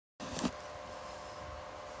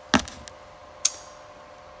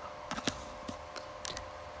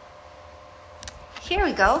Here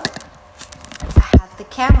we go. I have the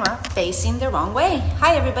camera facing the wrong way.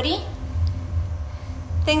 Hi, everybody.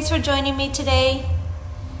 Thanks for joining me today.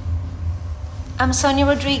 I'm Sonia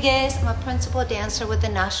Rodriguez. I'm a principal dancer with the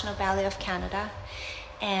National Ballet of Canada.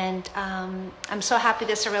 And I'm so happy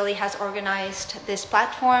that Zarely has organized this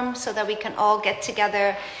platform so that we can all get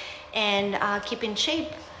together and keep in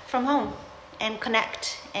shape from home and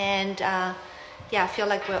connect and feel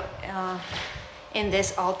like we're in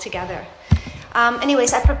this all together.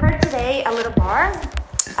 Anyways, I prepared today a little bar.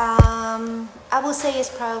 I will say it's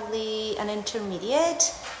probably an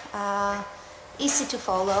intermediate, easy to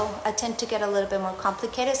follow. I tend to get a little bit more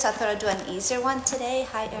complicated, so I thought I'd do an easier one today.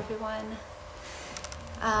 Hi, everyone.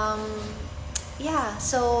 I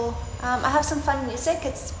have some fun music.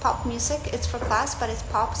 It's pop music. It's for class, but it's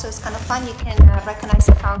pop, so it's kind of fun. You can recognize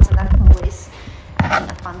the sounds, and that's always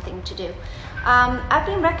a fun thing to do. I've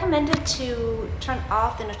been recommended to turn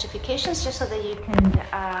off the notifications just so that you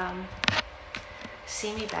can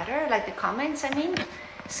see me better, like the comments, I mean.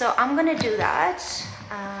 So I'm gonna do that.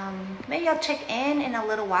 Maybe I'll check in a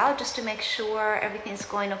little while just to make sure everything's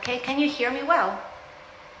going okay. Can you hear me well?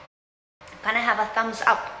 Kind of have a thumbs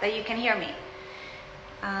up that you can hear me.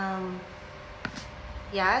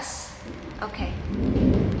 Yes? Okay.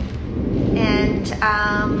 And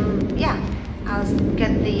I'll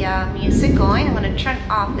get the music going. I'm going to turn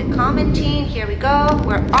off the commenting. Here we go.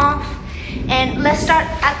 We're off. And let's start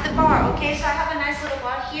at the bar, okay? So I have a nice little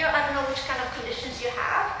bar here. I don't know which kind of conditions you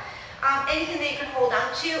have. Anything that you can hold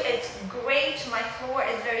on to, it's great. My floor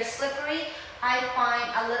is very slippery. I find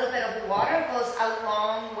a little bit of water goes a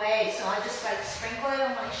long way. So I just like sprinkle it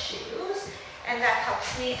on my shoes, and that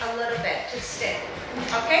helps me a little bit to stick.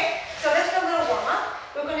 Okay? So let's do a little warm up.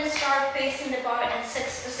 We're going to start facing the bar in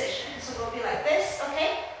 6 positions. So we'll be like this,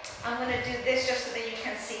 okay? I'm going to do this just so that you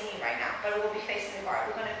can see me right now, but we'll be facing the bar.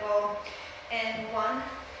 We're going to go in 1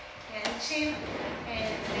 and 2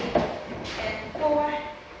 and 3 and 4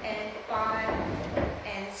 and 5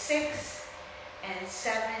 and 6 and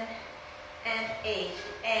 7 and 8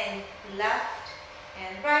 and left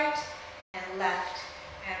and right and left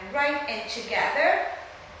and right and together,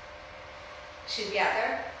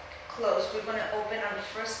 close. We're going to open on the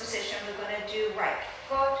first position. We're going to do right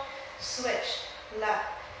foot, switch, left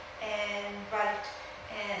and right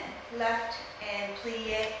and left and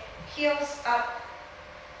plie, heels up,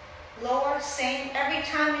 lower, same. Every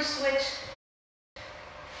time you switch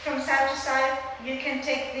from side to side, you can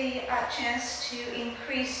take the chance to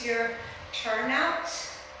increase your turnout.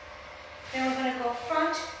 Then we're going to go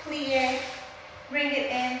front, plie, bring it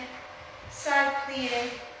in, side plie,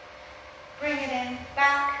 bring it in,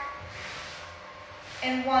 back,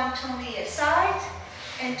 and 1 tournier side,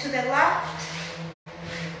 and to the left,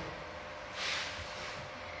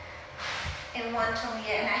 and 1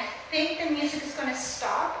 tournier. And I think the music is going to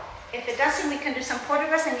stop. If it doesn't, we can do some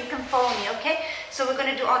portagras and you can follow me, okay? So we're going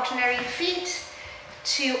to do alternating feet,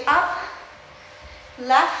 2 up,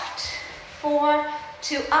 left, 4,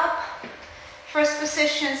 2 up, first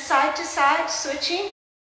position side to side, switching,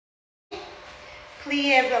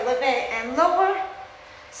 plie, relevé, and lower,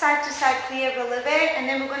 side to side, plie, relevé, and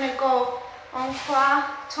then we're going to go en croix,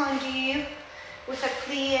 tendu, with a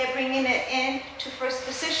plie, bringing it in to first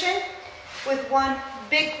position, with 1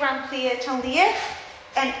 big grand plie, tendu,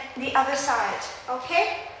 and the other side,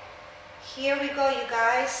 okay? Here we go, you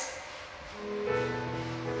guys.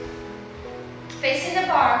 Facing the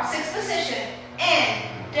bar, 6th position, in,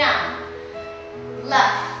 down,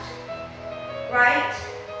 left, right,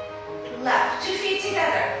 left. 2 feet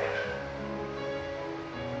together.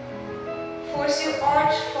 Force your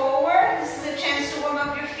arch forward. This is a chance to warm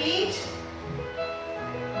up your feet,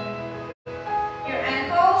 your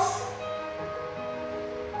ankles.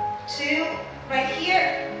 2, right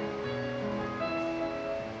here.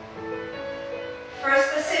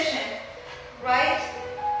 First position, right,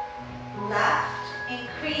 left,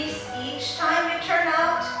 increase each time you turn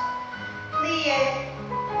out, plie,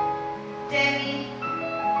 demi,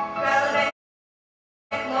 relevé,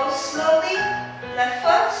 low slowly, left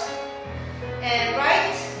foot, and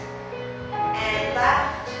right, and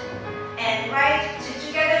left, and right, 2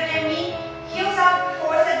 together, demi, heels up,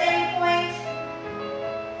 force a demi point,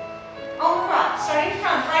 en croix, starting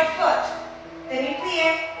front, right foot, demi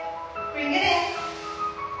plie, bring it in.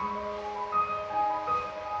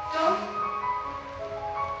 Don't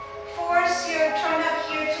force your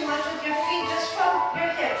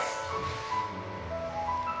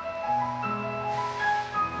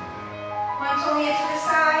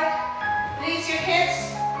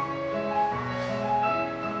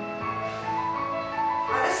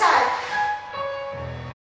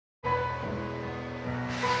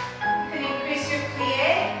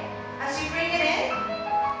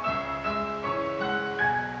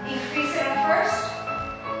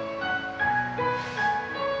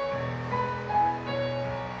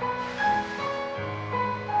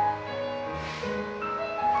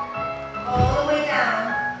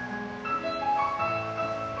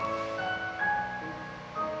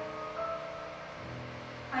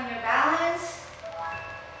Find your balance.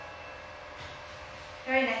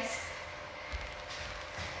 Very nice.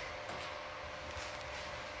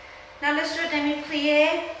 Now let's do a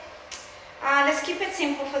demi-plie. Let's keep it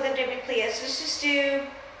simple for the demi-plie. So let's just do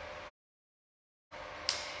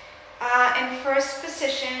in first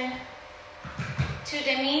position 2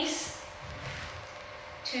 demis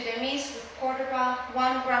with port de bras,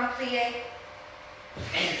 1 grand plie,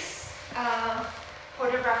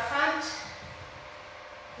 port de bras front,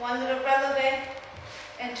 1 little releve,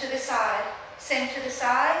 and to the side. Same to the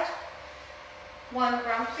side, 1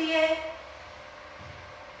 grand plie,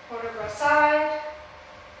 port de bras side,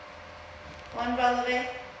 1 releve.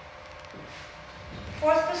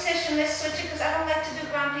 Fourth position, let's switch it because I don't like to do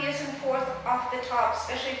grand plies in fourth off the top,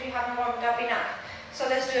 especially if you haven't warmed up enough. So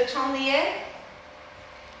let's do a tournier,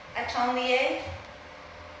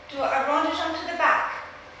 do a rond de jambe to the back.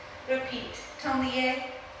 Repeat, tournier,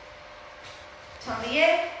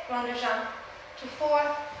 rond de jambe to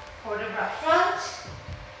 4, port de bras front,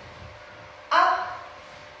 up,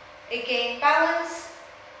 again balance,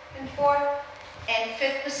 and 4, and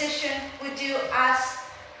fifth position we do as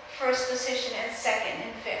first position and second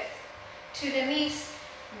and fifth. 2 demis,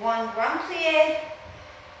 1 grand plie,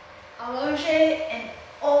 allongé, and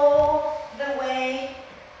all the way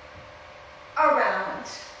around.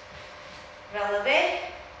 Releve,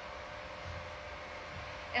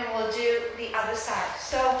 and we'll do the other side.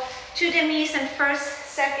 So 2 demis and first,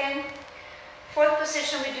 second. Fourth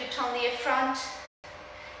position we do tournier front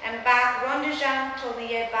and back, rond de jambe,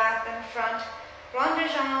 tournier back and front, rond de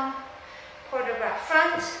jambe, port de bras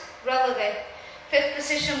front, releve. Fifth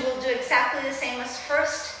position we'll do exactly the same as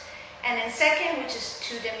first and then second, which is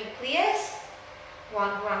 2 demi-plies,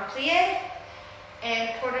 1 grand plie, and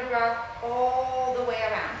port de bras all the way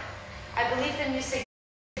around. I believe the music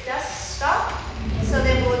does stop, so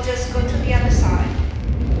then we'll just go to the other side.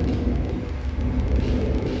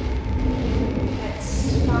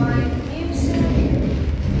 Let's find the music.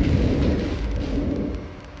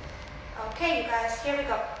 Okay, you guys, here we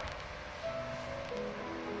go.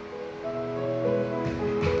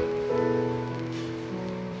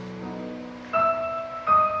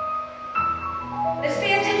 Let's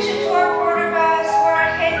pay attention to our port de bras, where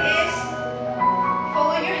our head is.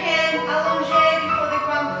 Follow your hand, allongé before the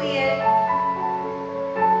grand plie.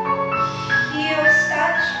 Heels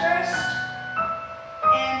touch first,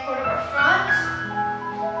 and port de bras front,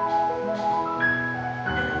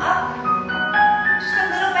 and up. Just a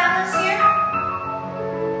little balance here.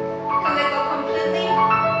 You can let go completely.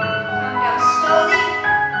 Come down slowly,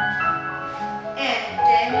 and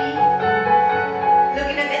demi.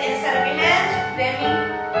 Looking at the inside of your hand, demi,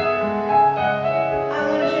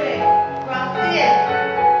 allongé, grand plie.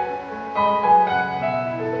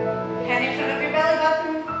 Hand in front of your belly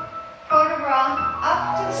button, port de bras up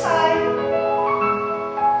to the side.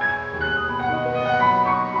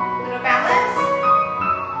 Little balance.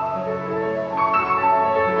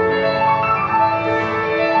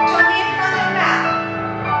 Tournier front and back.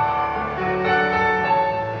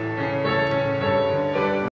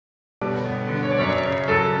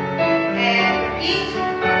 And repeat.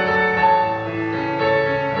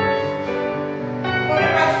 Port de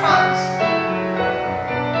bras front.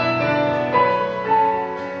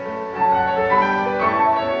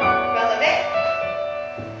 Releve.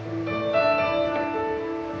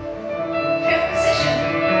 Fifth position.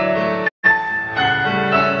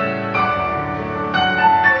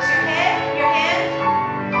 Where's your head? Your hand.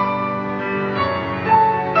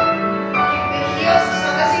 Keep the heels as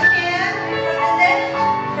long as you can in front and lift.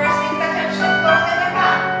 First things that touch the floor, then your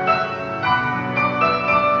back.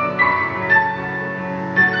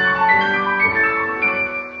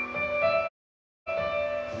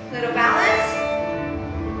 Little balance.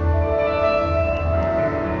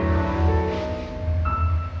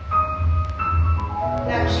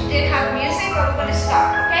 Now she did have music, but we're going to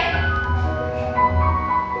stop, okay?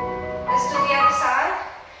 Let's do the other side.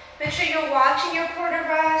 Make sure you're watching your port de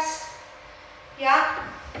bras. Yeah.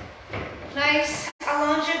 Nice.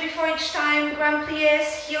 Allonge before each time. Grand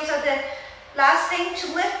plies. Heels are the last thing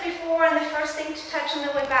to lift before and the first thing to touch on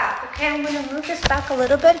the way back. Okay, I'm going to move this back a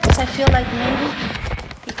little bit because I feel like maybe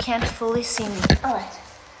you can't fully see me. All right.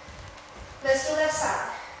 Let's do left side.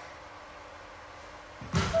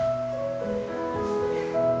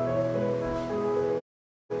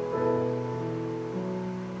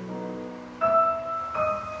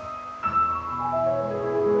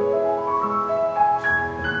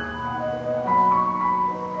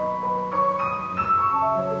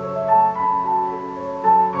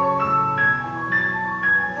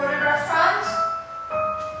 Port de bras front.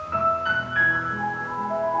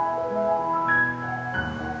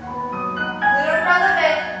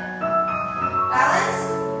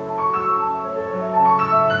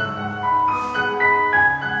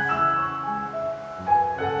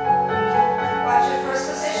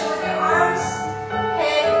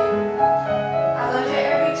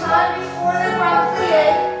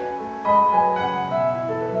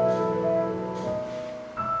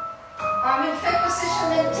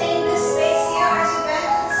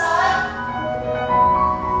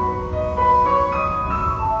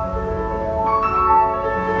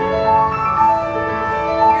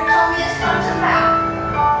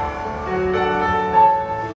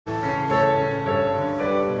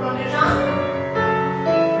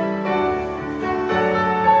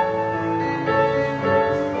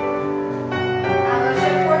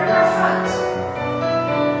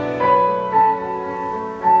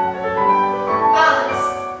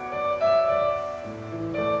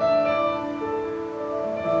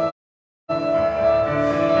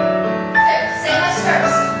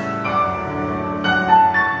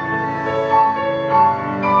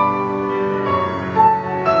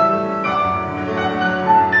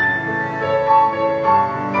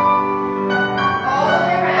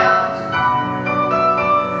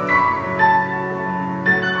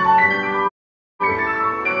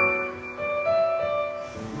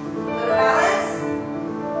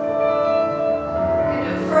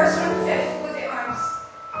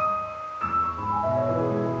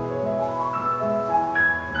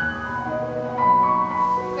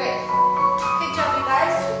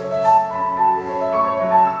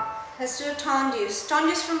 tonus.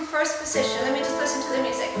 Tonus from first position. Let me just listen to the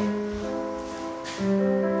music.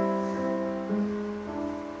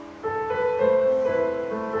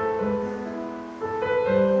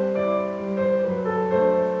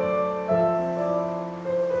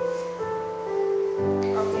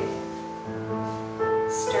 Okay.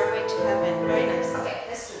 Stairway to heaven. Very nice. Okay,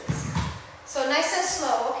 let's do this. So nice and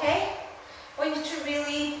slow, okay? I want you to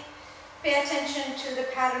really pay attention to the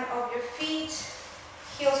pattern of your feet.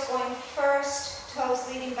 Heels going first, toes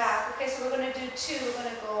leading back. Okay, so we're going to do 2. We're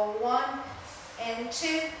going to go 1 and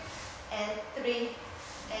 2 and 3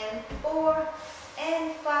 and 4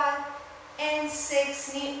 and 5 and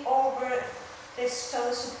 6. Knee over this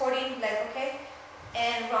toe, supporting leg, okay?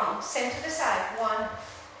 And wrong. Send to the side. 1,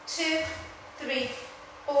 2, 3,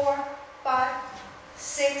 4, 5,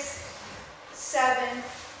 6, 7,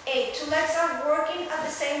 8. 2 legs are working at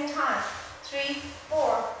the same time. 3,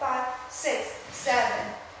 4, 5, 6,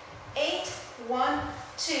 7, 8. 1,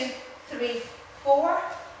 2, 3, 4,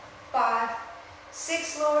 5,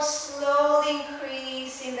 6. Lower, slowly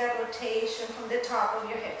increasing that rotation from the top of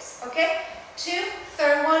your hips. Okay? 2,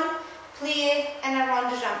 third one, plie and a rond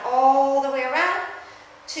de jambe all the way around.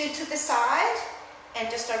 2 to the side and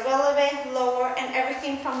just a releve, lower, and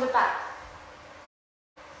everything from the back.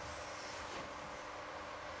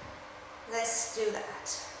 Let's do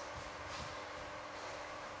that.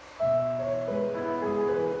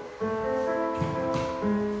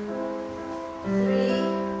 3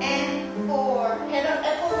 and 4. Head on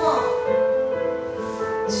épaulement.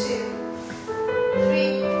 2,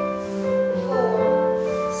 3,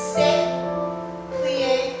 4. Stay.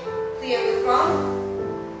 Plie. Plie with wrong.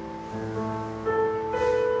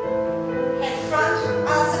 Head front.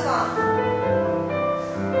 Al-Zagon.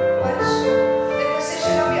 Watch the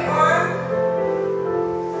position of your arm.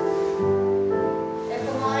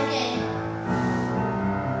 Épaulement again.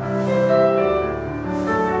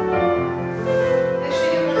 Make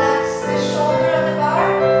sure you relax the shoulder of the bar.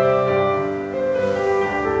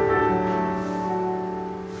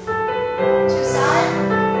 To side.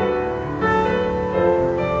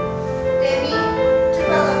 Demi to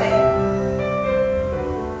releve.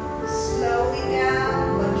 Slowly down,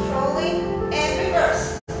 controlling, and reverse.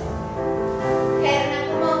 Head and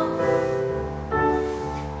épaulement.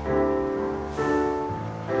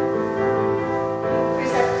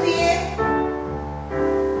 Increase that plie.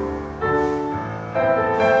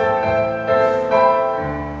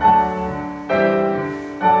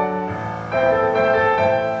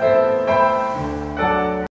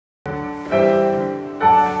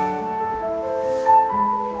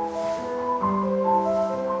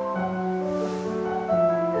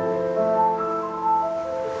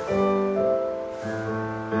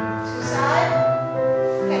 To side.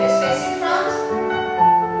 Head is facing front.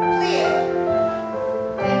 Plie.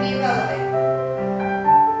 Demi releve.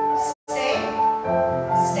 Stay.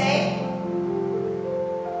 Stay.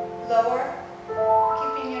 Lower.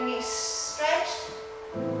 Keeping your knees stretched.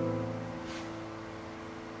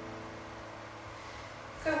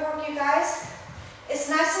 Good work, you guys. It's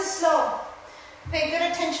nice and slow. Pay good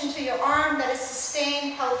attention to your arm, that is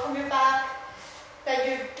sustained, held from your back, that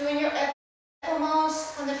you're doing your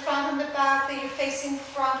épaulements on the front and the back, that you're facing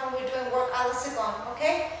front when we're doing work à la seconde,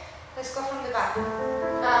 okay? Let's go from the back.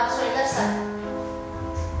 Sorry, left side.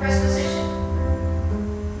 First position.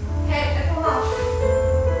 Head, épaulement.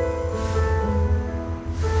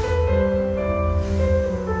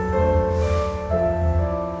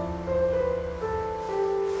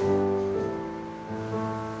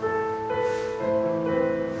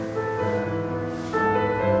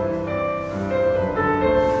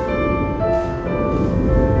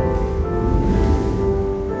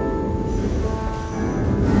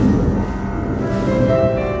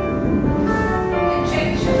 And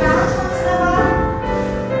change your balance once in a while.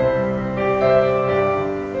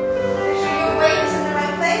 Make sure your weight is in the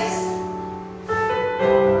right place.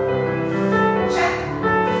 Check.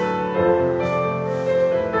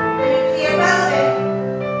 And you plie releve.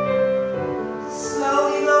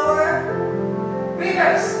 Slowly lower.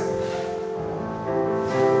 Reverse.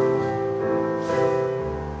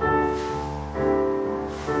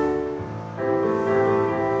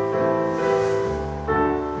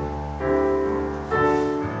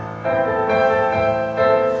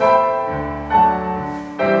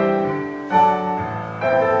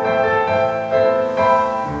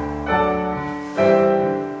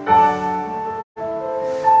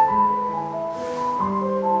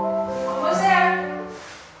 Almost there.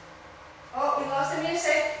 Oh, we lost the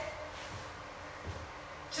music.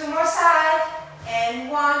 2 more side. And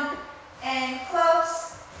 1. And close.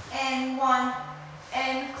 And 1.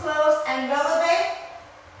 And close. And releve.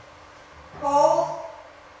 Hold.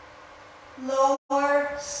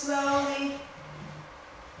 lower, slowly.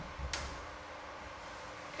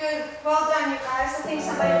 Good, well done you guys. I think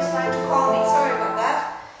somebody was trying to call me, sorry about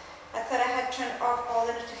that. I thought I had turned off all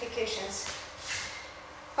the notifications.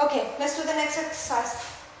 Okay, let's do the next exercise.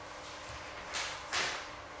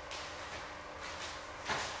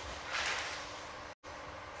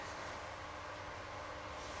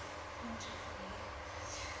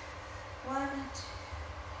 One, two.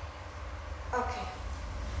 Okay.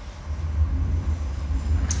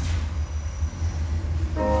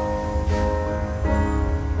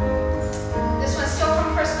 This one's still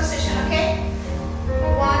from first position, okay?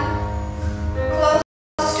 One, close,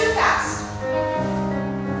 too fast.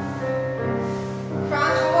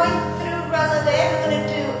 Front, going through releve, we're going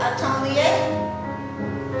to do a tablier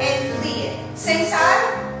and plie. Same side.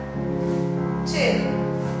 2,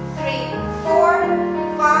 3,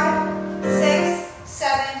 4, 5, 6,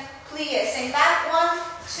 7, plie. Same back. 1,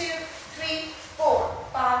 2, 3, 4,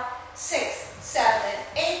 5, 6, 7,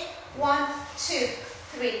 8. 1, 2,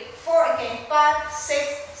 3, 4. Again. 5,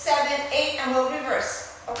 6, 7, 8, and we'll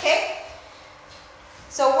reverse. Okay?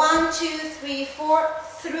 So 1, 2, 3, 4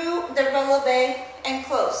 through the releve and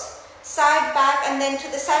close. Side, back, and then to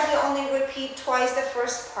the side we only repeat twice the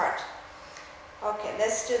first part. Okay,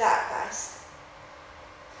 let's do that, guys.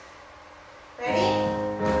 Ready?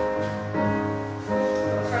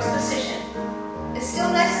 First position. It's still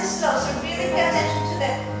nice and slow, so really pay attention to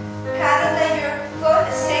the pattern that your foot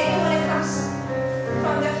is taking when it comes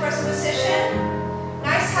from the first position.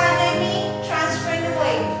 Nice high leg knee, transferring the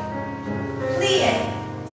weight. Plie.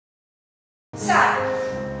 Side.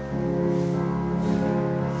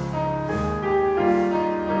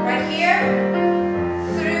 Right here,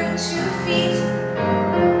 through 2 feet.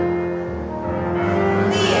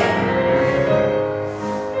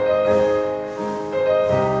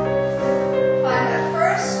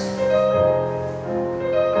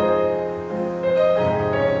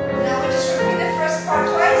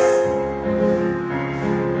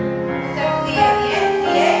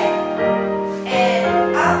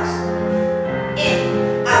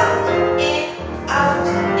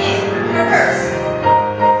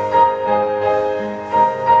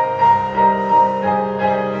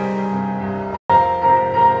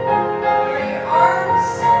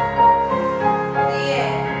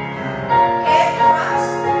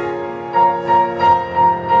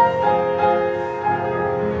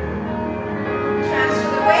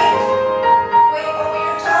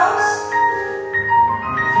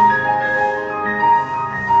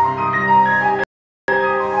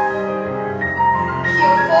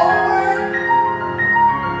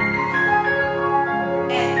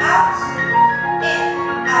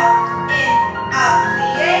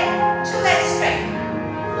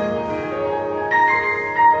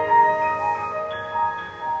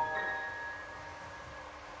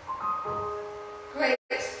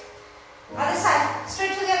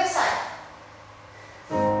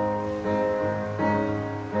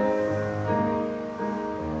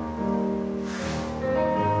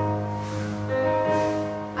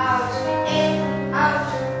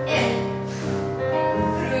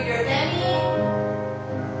 Through your demi,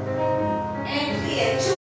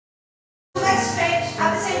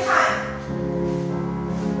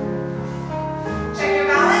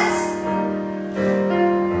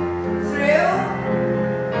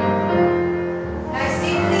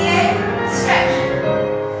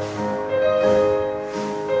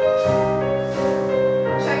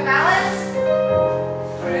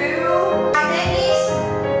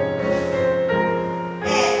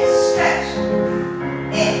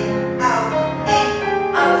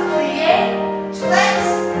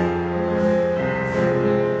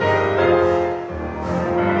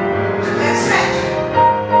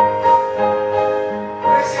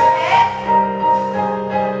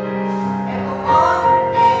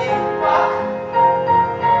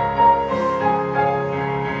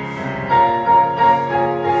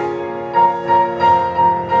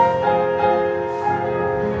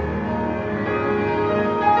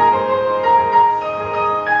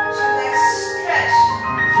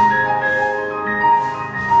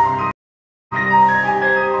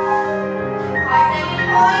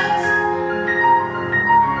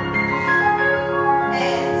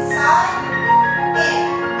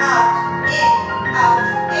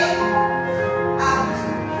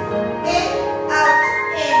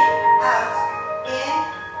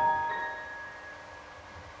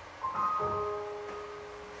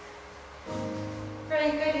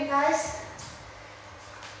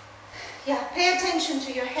 Yeah, pay attention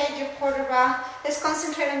to your head, your port de bras. Let's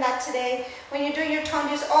concentrate on that today. When you're doing your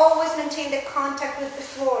tendus, always maintain the contact with the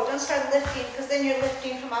floor. Don't start lifting, because then you're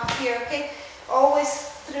lifting from up here, okay? Always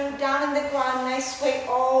through, down in the ground, nice weight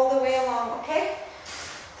all the way along, okay?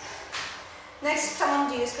 Next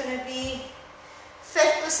tendu is going to be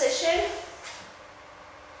 5th position.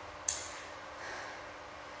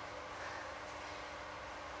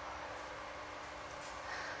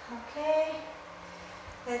 Okay,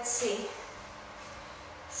 let's see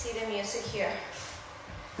the music here.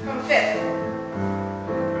 From 5th.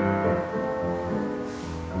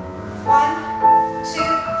 1, 2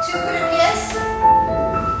 coups de pièce,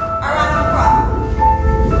 around the front.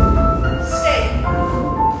 Stay.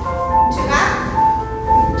 2 back,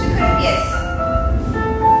 2 coups de pièce.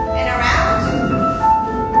 And around.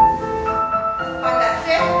 On that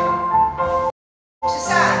 5th. To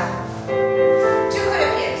side. 2 coups de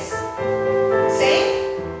pièce. Same.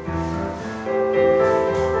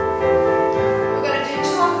 We're going to do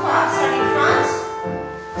 2 on cross, starting front,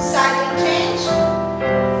 side don't change,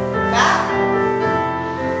 back,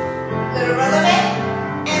 little releve,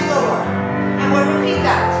 and lower. And we'll repeat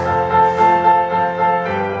that.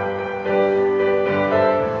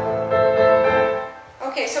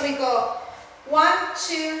 Okay, so we go 1,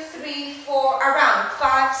 2, 3, 4, around,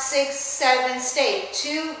 5, 6, 7, stay,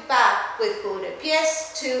 2 back with coup de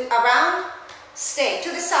pièce, 2 around, stay, to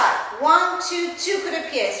the side, 1, 2, 2 coup de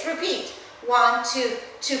pièce, repeat, 1, 2,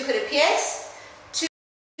 2 coup de pièce, 2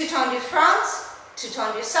 tendu front, 2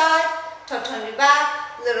 tendu side, 2 tendu back,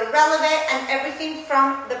 little releve, and everything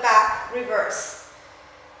from the back, reverse.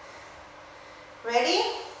 Ready?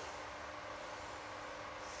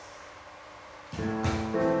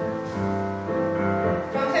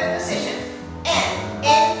 From 5th position, and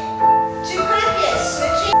in, 2 coup de pièce,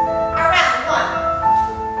 switching, around, 1,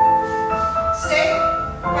 stay,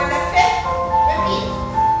 on the 5th, repeat,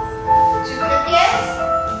 2 coups de pièce,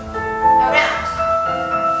 around,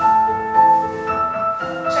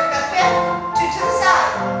 check that 5th, 2 to the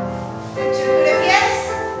side, 2 coups de pièce,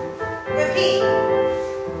 repeat,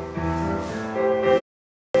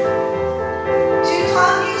 2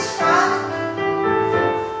 tendus front,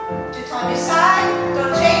 2 tendus side,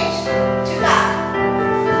 don't change, 2 back,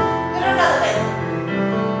 little releve,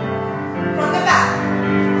 from the back.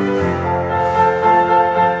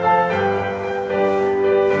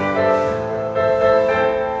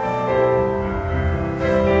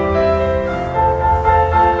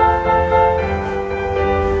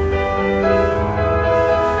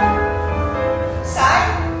 Side.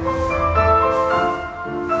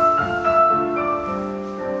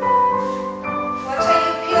 Watch how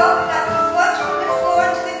you peel that foot from the floor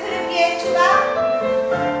to the coup de pied, to back,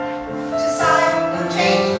 to side, don't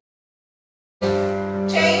change,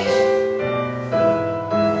 change,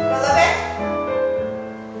 releve,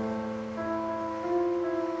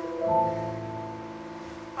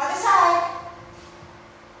 other side,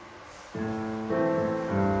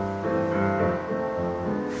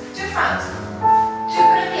 to front, 2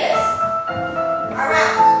 coups de pièce,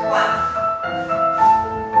 around, 1,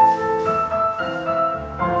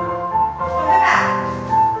 from the back,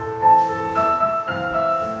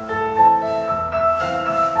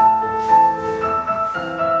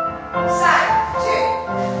 side, 2,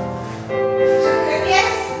 2 coups de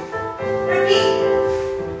pièce, repeat,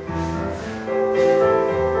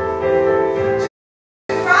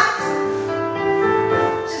 to front,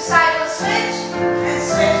 to side will switch, and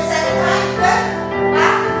switch second time, good,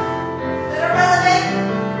 back, little releve,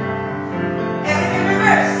 everything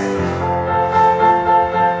reverse.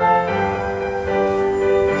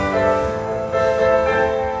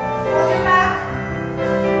 Hold your back.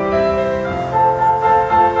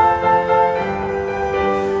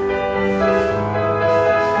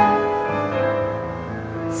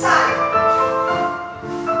 Side.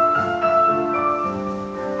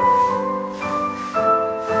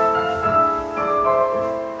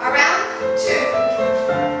 Around, 2.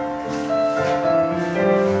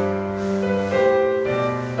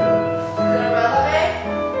 Little releve,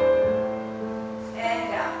 and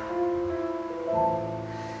down.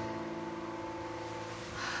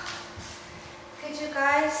 Good, you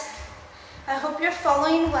guys. I hope you're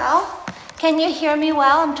following well. Can you hear me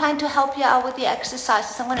well? I'm trying to help you out with the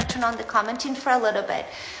exercises. I'm going to turn on the commenting for a little bit.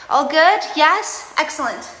 All good? Yes?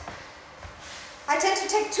 Excellent. I tend to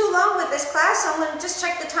take too long with this class, so I'm going to just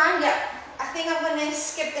check the time. Yeah, I think I'm going to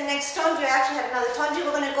skip the next tendu. I actually had another tendu.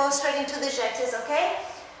 We're going to go straight into the jetés, okay?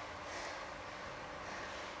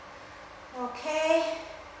 Okay.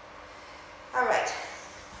 All right.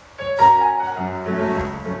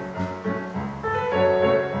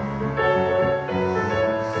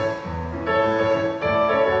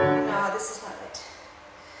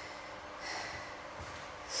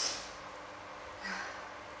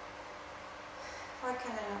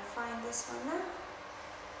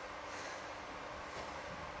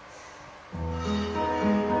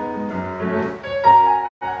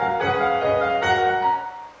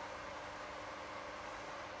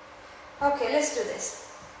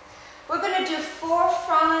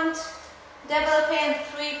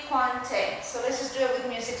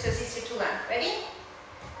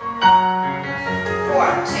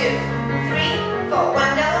 two, three, four.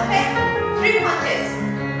 One double pin, 3 punches.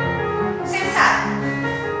 Same side.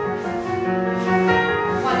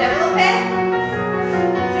 One double pin,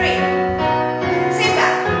 3. Same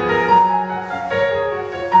back.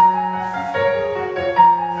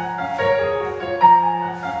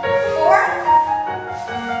 4.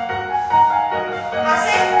 Pass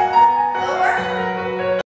it. Lower.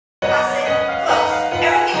 Pass it. Close.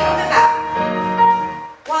 Everything from the back.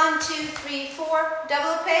 1, 2, 3, 4.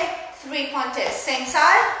 Double pin. 3 punches. Same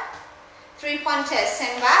side. 3 punches.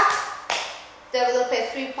 Same back. Double pin.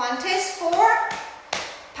 3 punches. 4.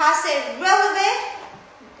 Pass it a little bit.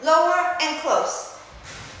 Lower and close.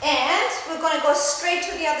 And we're going to go straight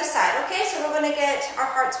to the other side. Okay, so we're going to get our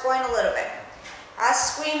hearts going a little bit. I'll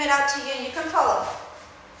scream it out to you and you can follow.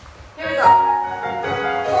 Here we go.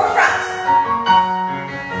 4 fronts.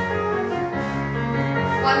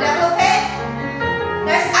 1 double pin.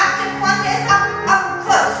 There's active punches. Up, up,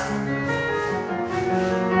 close.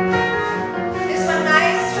 This one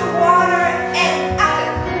nice to water and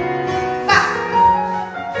active. Back.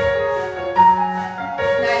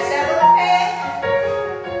 Nice double pin.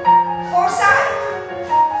 4 side.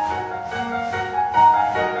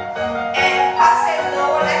 And pass it,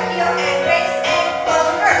 lower left heel and raise and close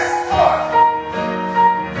reverse. 4.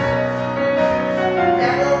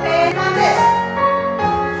 Double pin punches.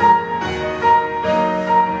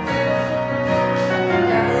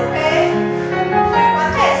 Double pin. 3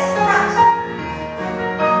 punches. Front.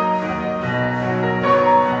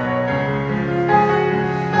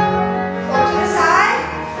 4 to the side.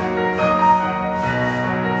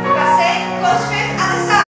 Pass it, close fifth on the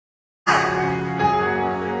side.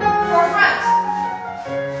 4 front.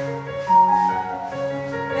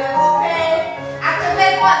 Double pin.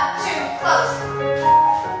 Activate 1, 2, close.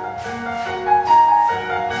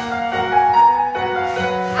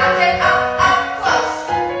 Active, up, up, close.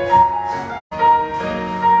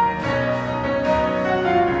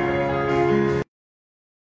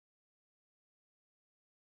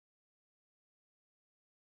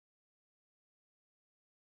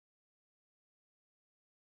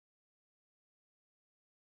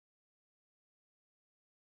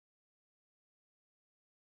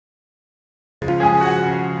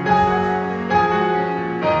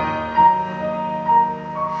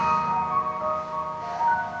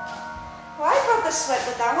 Well, I broke a sweat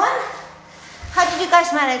with that one. How did you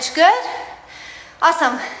guys manage? Good?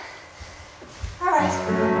 Awesome. All right.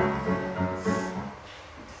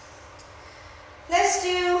 Let's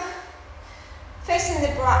do facing the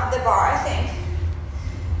bar, I think.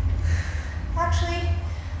 Actually,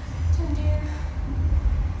 can do.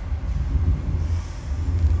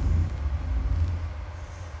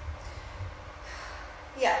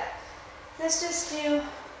 Yeah. Let's just do.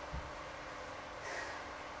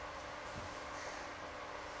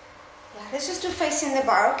 Yeah, let's just do facing the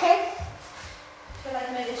bar, okay? I feel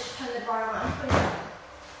like maybe I should turn the bar on.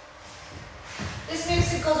 This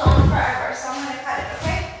music goes on forever, so I'm gonna cut it,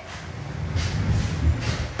 okay?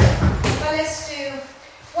 But let's do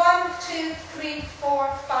 1, 2, 3,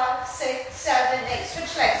 4, 5, 6, 7, 8.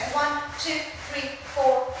 Switch legs. 1, 2, 3,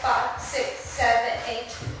 4, 5, 6, 7,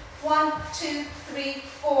 8. 1, 2, 3,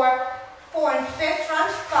 4. 4 and 5th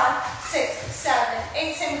front. 5, 6, 7,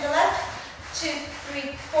 8. Same to the left. 2,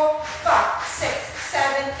 3, 4, 5, 6,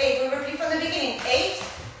 7, 8. We repeat from the beginning. 8,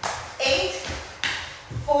 8,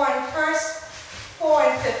 4 and first, 4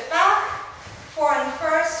 and 5th back, 4 and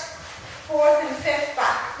first, 4th and 5th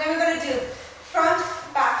back. Then we're going to do front,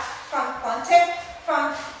 back, pointe,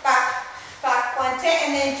 front, back, pointe,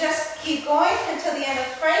 and then just keep going until the end of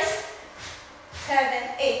the phrase.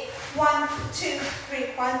 7, 8. 1, 2, 3,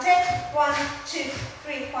 pointe. 1, 2,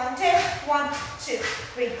 3, pointe. 1, 2,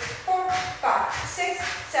 3, 4, 5, 6,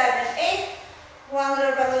 7, 8. One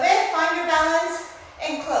little bit. Find your balance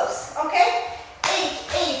and close. Okay? 8,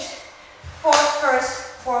 8. 4th first,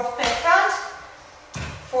 4th 5th front.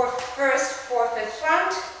 4th first, 4th 5th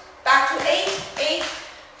front. Back to 8, 8.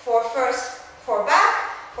 4 first, 4 back.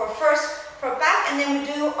 4 first, 4 back, and then we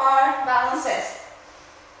do our balances.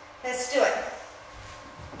 Let's do it.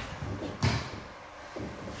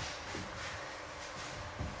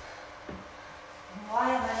 Why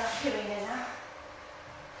am I not hearing it now?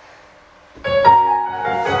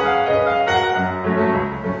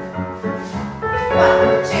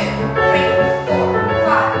 1, 2, 3, 4,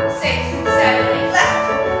 5, 6, 7, 8. Left.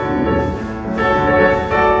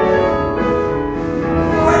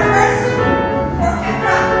 4 first, 4 fifth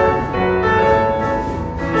front.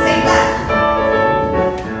 Same left.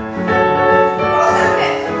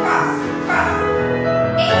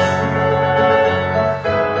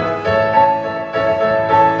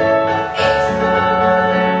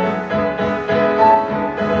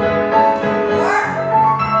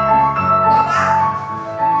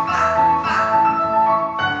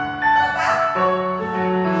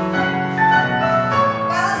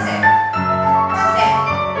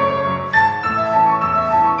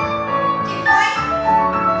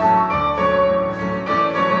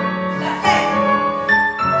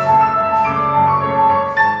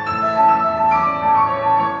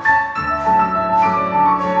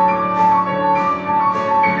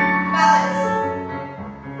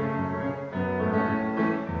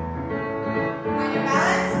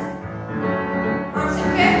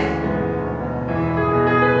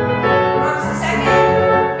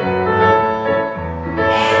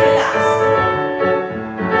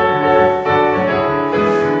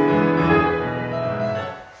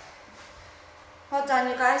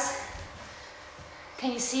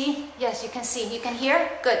 here?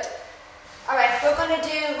 Good. All right, we're gonna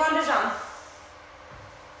do rond de jambe.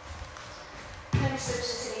 Let me switch to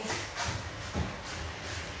sitting.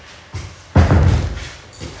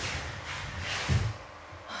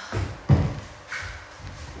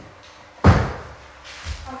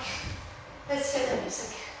 Okay, let's hear the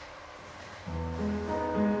music.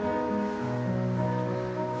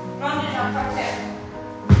 Rond de jambe par terre.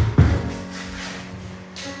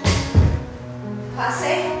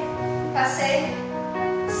 Passez, passez,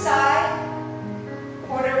 side,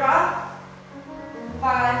 quarter rock,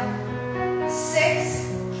 5, 6,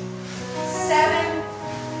 7,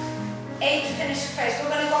 8 to finish the phrase. We're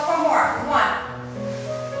going to go for more. 1,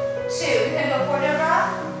 2, we can go quarter rock,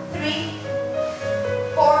 3,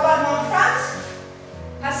 4, bottom on front,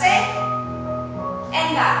 passez, and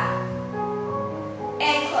back,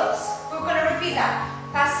 and close. We're going to repeat that.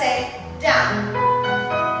 Passez, down,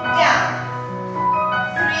 down.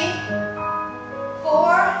 3, 4,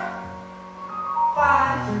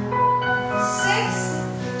 5, 6,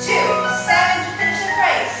 2, 7 to finish the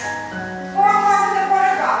phrase. 4 more with the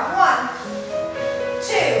quarter rock. 1,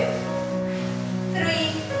 2,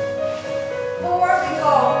 3, 4. We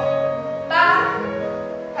go back,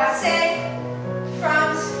 passez,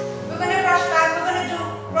 front. We're going to brush back. We're going to do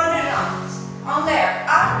rond de jambe. On there.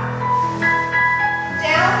 Up,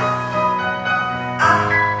 down, up,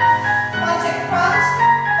 pointe front.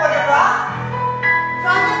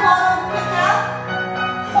 From the bottom, pick up,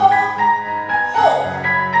 hold, hold,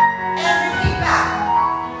 and repeat back.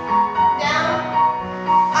 Down,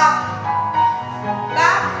 up,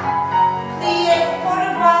 back, plie,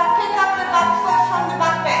 quarter bras, pick up the back foot from the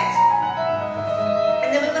back bend. And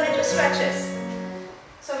then we're going to do stretches.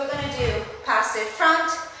 So we're going to do pass it front,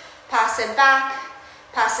 pass it back,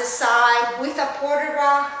 pass it side, with a quarter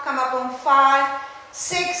bras, come up on 5,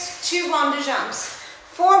 6, 2 rond de jambes.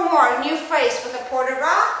 4 more, new phrase with a port de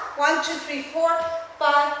bras. 1, 2, 3, 4,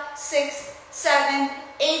 5, 6, 7,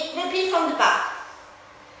 8. Repeat from the back.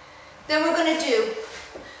 Then we're going to do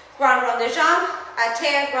grand rond de jambe, à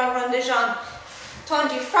terre, grand rond de jambe,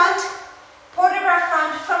 tendu front, port de bras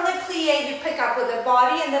front. From the plie, you pick up with the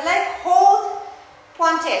body and the leg. Hold,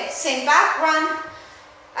 pointe. Same back, run,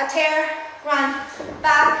 à terre, run,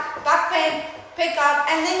 back, back bend, pick up,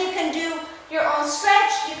 and then you can do your own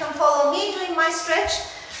stretch. You can follow me doing my stretch,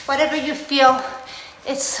 whatever you feel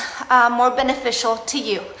is more beneficial to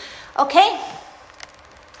you. Okay?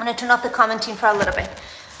 I'm going to turn off the commenting for a little bit.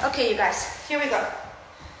 Okay, you guys, here we go.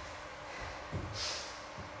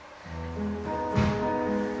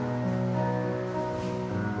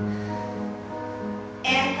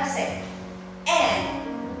 And passez.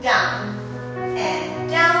 And down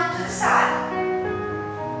to the side.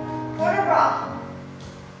 Quarter bras.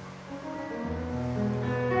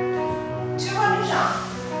 2 rond de jambe.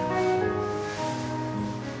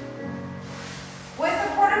 With the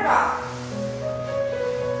quarter bras.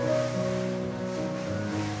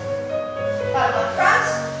 Bottom on front,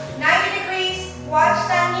 90 degrees. Watch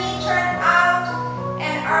that knee turn out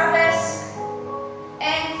and armrest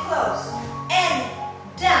and close. And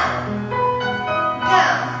down,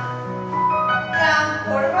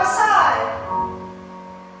 quarter bras side.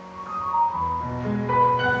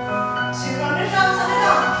 2 rond de jambes on the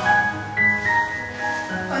down.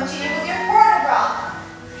 Continue with your quarter bras.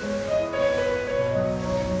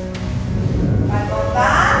 Go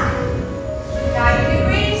back, 90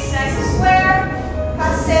 degrees, nice and square,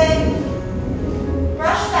 passez,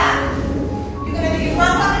 brush back. You're going to do 1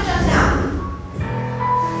 rond de jambes now.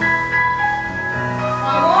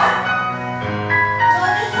 1 more,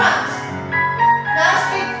 tendu front, nice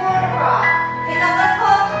big quarter bras. Pick up that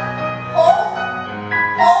hook, hold,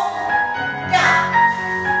 down.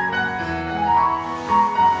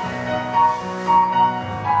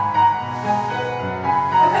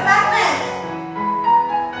 With the back bend.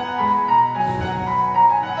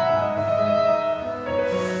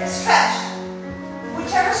 Stretch,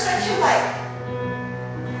 whichever stretch you like.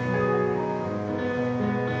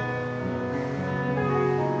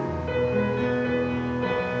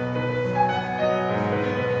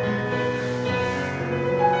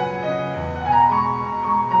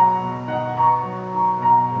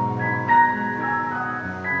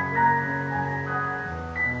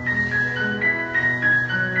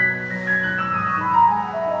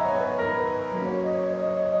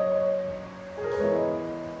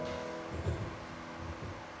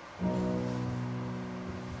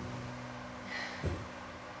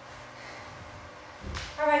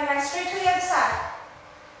 All right, guys, straight to the other side.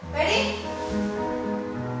 Ready?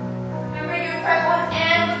 Remember your prep one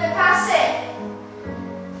and with the passe.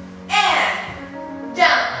 And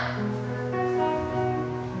down.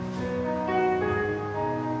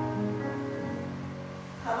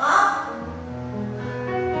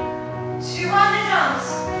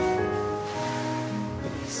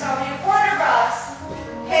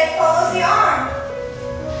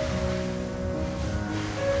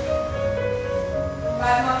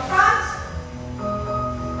 Right arm front.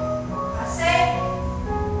 Passe.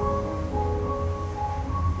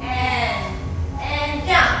 And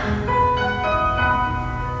down.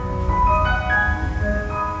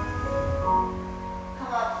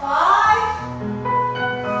 Come up 5.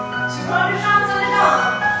 2 round jumps on the dawn.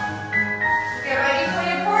 Get ready for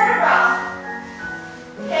your quarter round.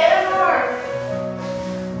 Head forward.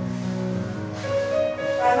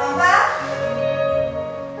 Right arm back.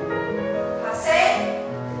 Passe.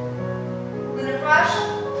 Gonna brush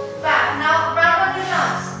back. Now round on your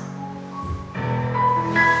jumps.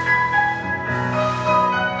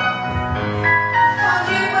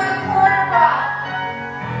 Continue with the quarter round.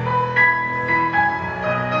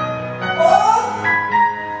 Hold.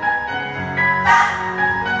 Back.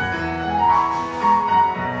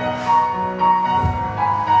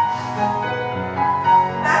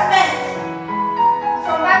 Back bend.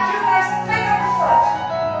 From back to guys, pick up the foot.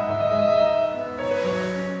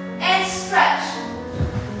 And stretch.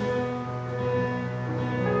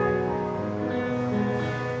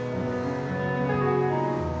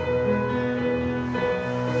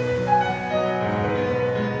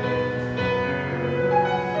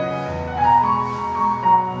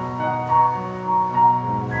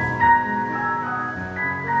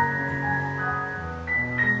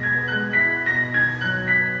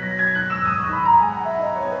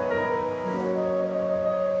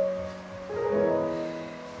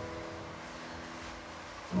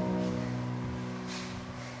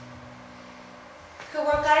 Good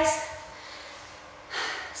work, guys.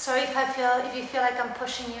 Sorry if you feel like I'm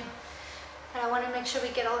pushing you, but I want to make sure we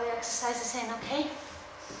get all the exercises in, okay?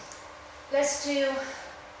 Let's do a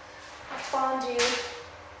fondue.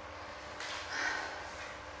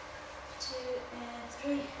 2 and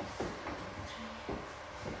 3.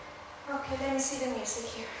 Okay, let me see the music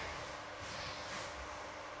here.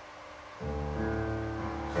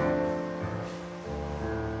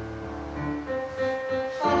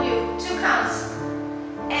 Fondue, 2 counts.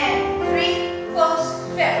 And 3, close,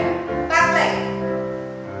 fifth. Back leg.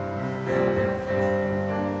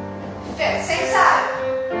 Fifth, same side.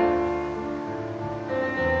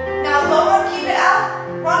 Now lower, keep it up.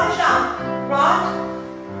 Run and jump. Run,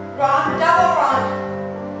 run, double run.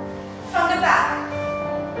 From the back.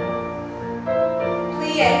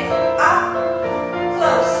 Plie, up,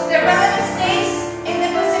 close. The relative stays in the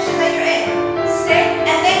position that you're in. Stay,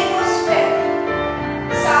 and then close fifth.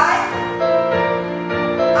 Side.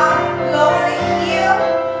 Up, lower the heel,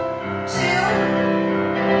 2,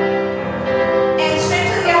 and straight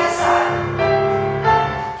to the other side.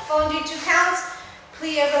 Fondue 2 counts,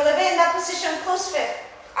 plie releve in that position, close fifth.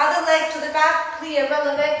 Other leg to the back, plie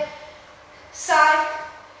releve, side.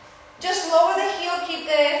 Just lower the heel, keep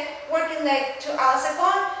the working leg to al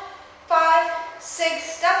second. 5,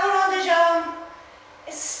 6, double round the jump,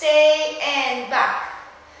 stay and back.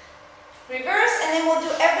 Reverse, and then we'll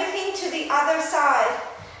do everything to the other side.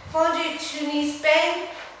 Fondue, 2 knees bend,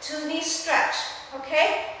 2 knees stretch,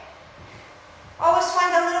 okay? Always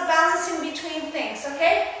find a little balance in between things,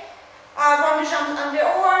 okay? Run the jump under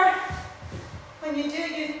or. When you do,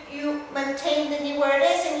 you maintain the knee where it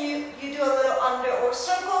is and you do a little under or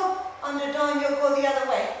circle. Under down, you'll go the other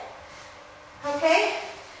way. Okay?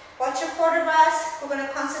 Watch your quarter rest. We're going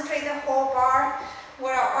to concentrate the whole bar,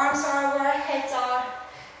 where our arms are, where our heads are.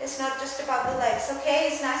 It's not just about the legs, okay?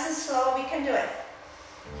 It's nice and slow. We can do it.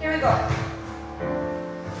 Here we go.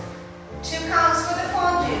 2 counts for the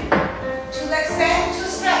fondue. 2 legs bend, 2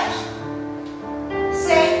 stretch.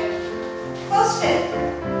 Stay. Close fit.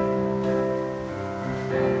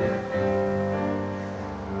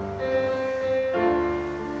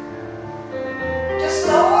 Just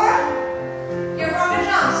lower your rounded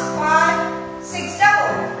jumps. 5, 6,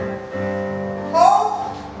 double. Hold.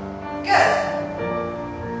 Good.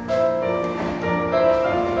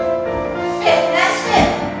 Fit. Nice fit.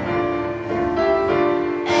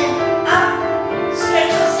 And up.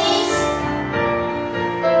 Stretch those knees.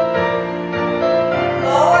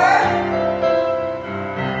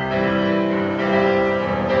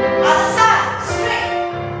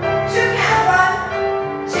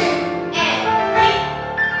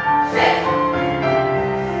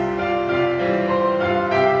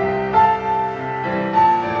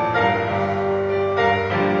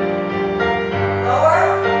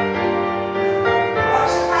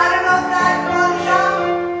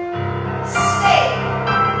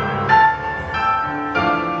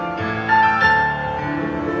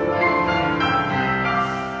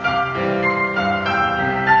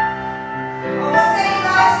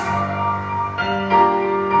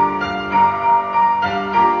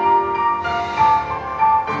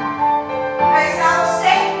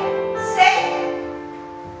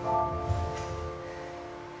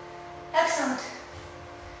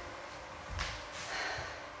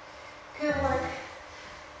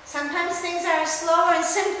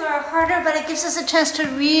 hard, but it gives us a chance to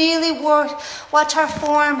really watch our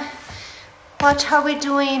form, watch how we're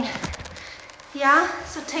doing. Yeah,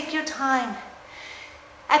 so take your time.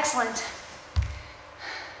 Excellent.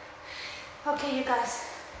 Okay, you guys,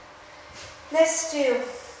 let's do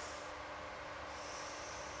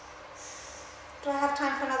I have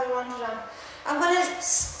time for another rond de jambe? I'm going to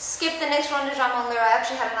skip the next rond de jambe en l'air. I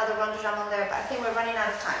actually had another rond de jambe en l'air, but I think we're running out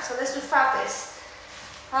of time. So let's do frappes.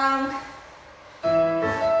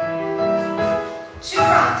 Two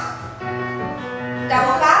front.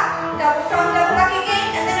 Double back, double front, double back again,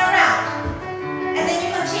 and then around. And then you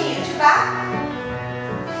continue to back,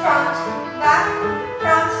 front,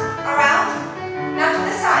 around. Now to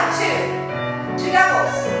the side. Two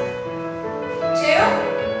doubles.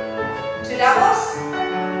 Two doubles.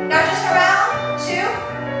 Now just around, two.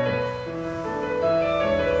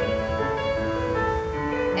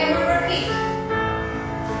 And we repeat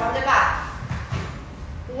from the back.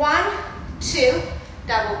 1, 2,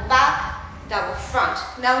 double back, double front.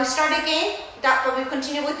 Now we start again, but we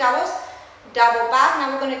continue with doubles. Double back,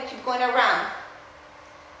 now we're going to keep going around.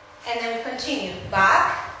 And then we continue.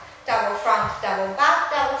 Back, double front, double back,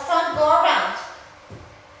 double front, go around.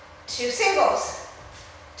 Two singles,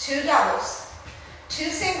 two doubles, two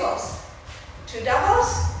singles, two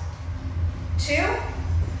doubles, two,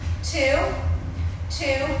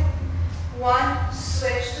 1,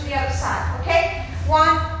 switch to the other side, okay?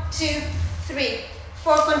 1, 2, 3,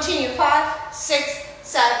 4, continue, 5, 6,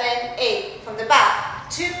 7, 8, from the back,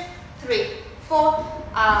 2, 3, 4,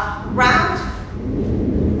 round,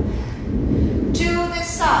 to this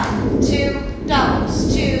side, 2 doubles,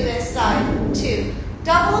 to this side, 2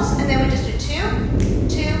 doubles, and then we just do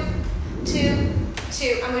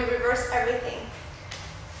 2, and we reverse everything.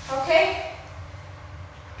 Okay?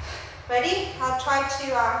 Ready? I'll try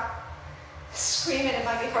to scream it. It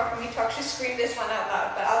might be hard for me to actually scream this one out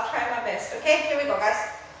loud, but I'll try my best. Okay? Here we go, guys.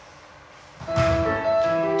 2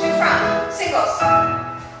 front, singles.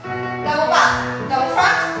 Double back, double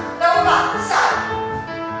front, double back, side.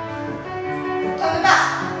 Turn the back.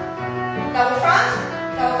 Double front,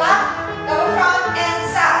 double back, double front, and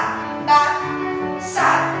side. Back,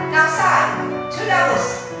 side. Now side. 2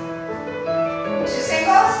 doubles. 2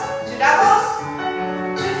 singles, 2 doubles,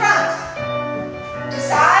 2 front. To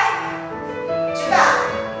side, to back,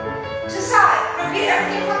 to side. Repeat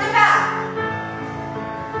everything from the back.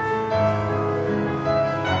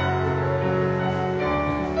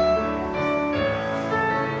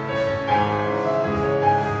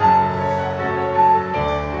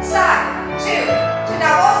 Side, 2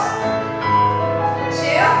 doubles, 2,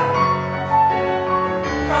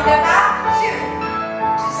 from the back, 2,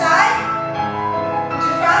 to side, to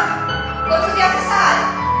front, go to the other side,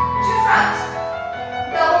 to front,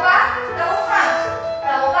 double back, double front,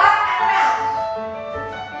 double back and around,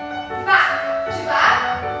 back, to back,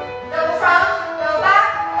 double front, double back,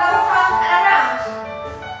 double front and around,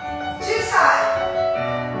 to side,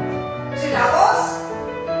 2 doubles,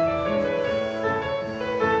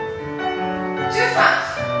 to front,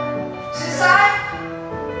 to side,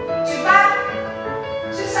 to back,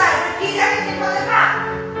 to side. Repeat everything from the back.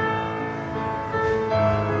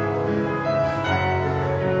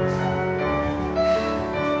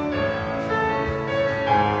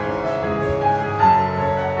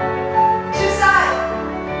 To side.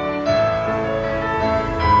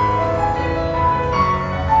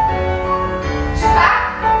 To back,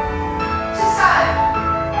 to side,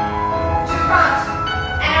 to front,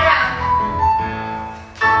 and around.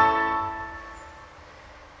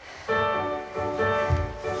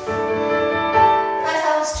 Guys, I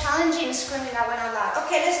was challenging screaming, I went out loud.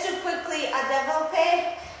 Okay, let's do quickly a développé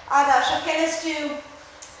à dash. Okay, let's do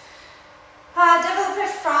développé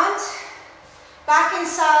front, back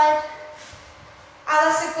inside, à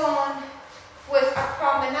la seconde, with a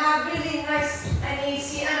promenade, really nice and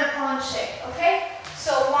easy, and a planche. Okay,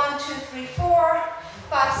 so 1, 2, 3, 4,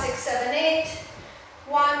 5, 6, 7, 8.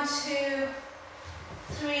 1, 2,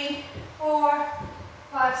 3, 4,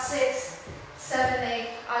 5, 6, 7, 8.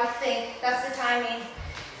 I think that's the timing.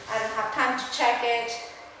 I don't have time to check it,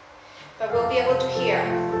 but we'll be able to hear.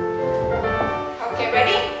 Okay,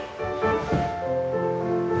 ready?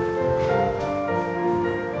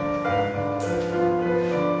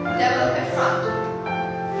 Développé front.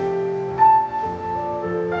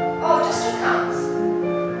 Oh, just 2 counts.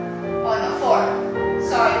 Oh no, 4.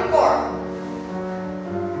 Sorry, 4.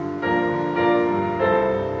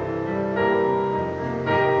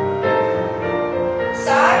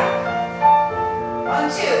 Side, 1,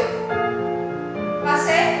 2.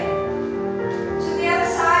 Passe to the other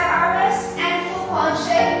side, armrest and full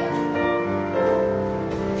planche.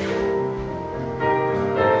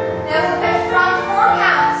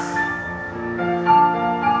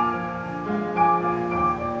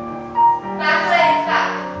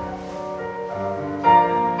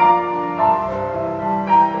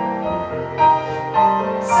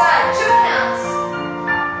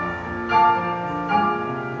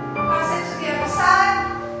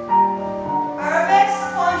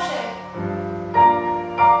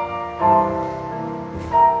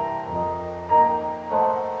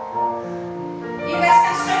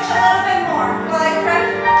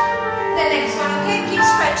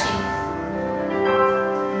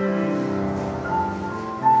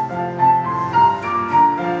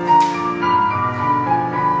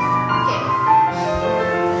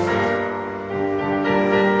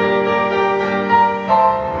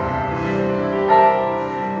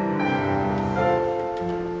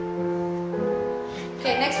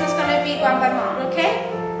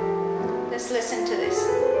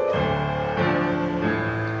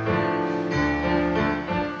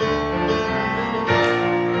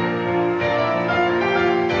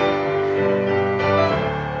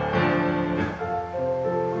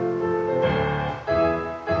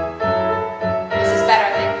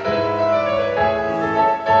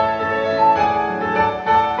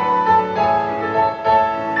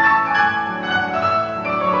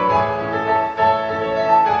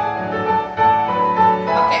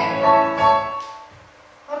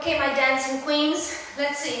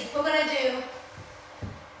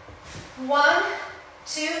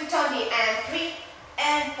 2, tendu, and 3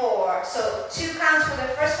 and 4. So 2 counts for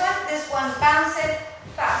the first one. This one, bounce it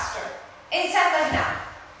faster. Inside leg now.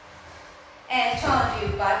 And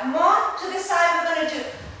tendu, but more to the side. We're going to do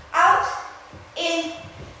out, in,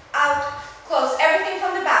 out, close. Everything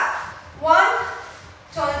from the back. 1,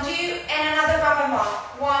 tendu, and another rapprochement.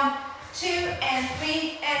 1, 2, and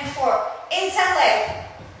 3, and 4. Inside leg.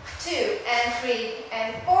 2, and 3,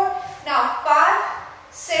 and 4. Now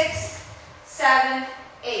 5, 6, 7,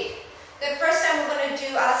 8. The first time we're going to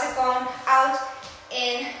do asakon, out,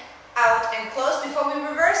 in, out, and close before we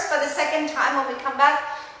reverse. But the second time when we come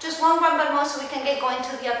back, just one rapprochement so we can get going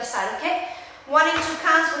to the other side, okay? 1 and 2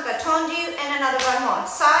 counts with a tendu and another rapprochement.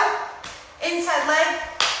 Side, inside leg,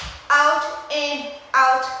 out, in,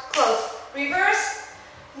 out, close. Reverse,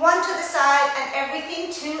 1 to the side and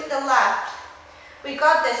everything to the left. We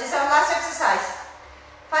got this. It's our last exercise.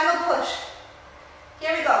 Final push.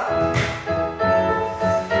 Here we go.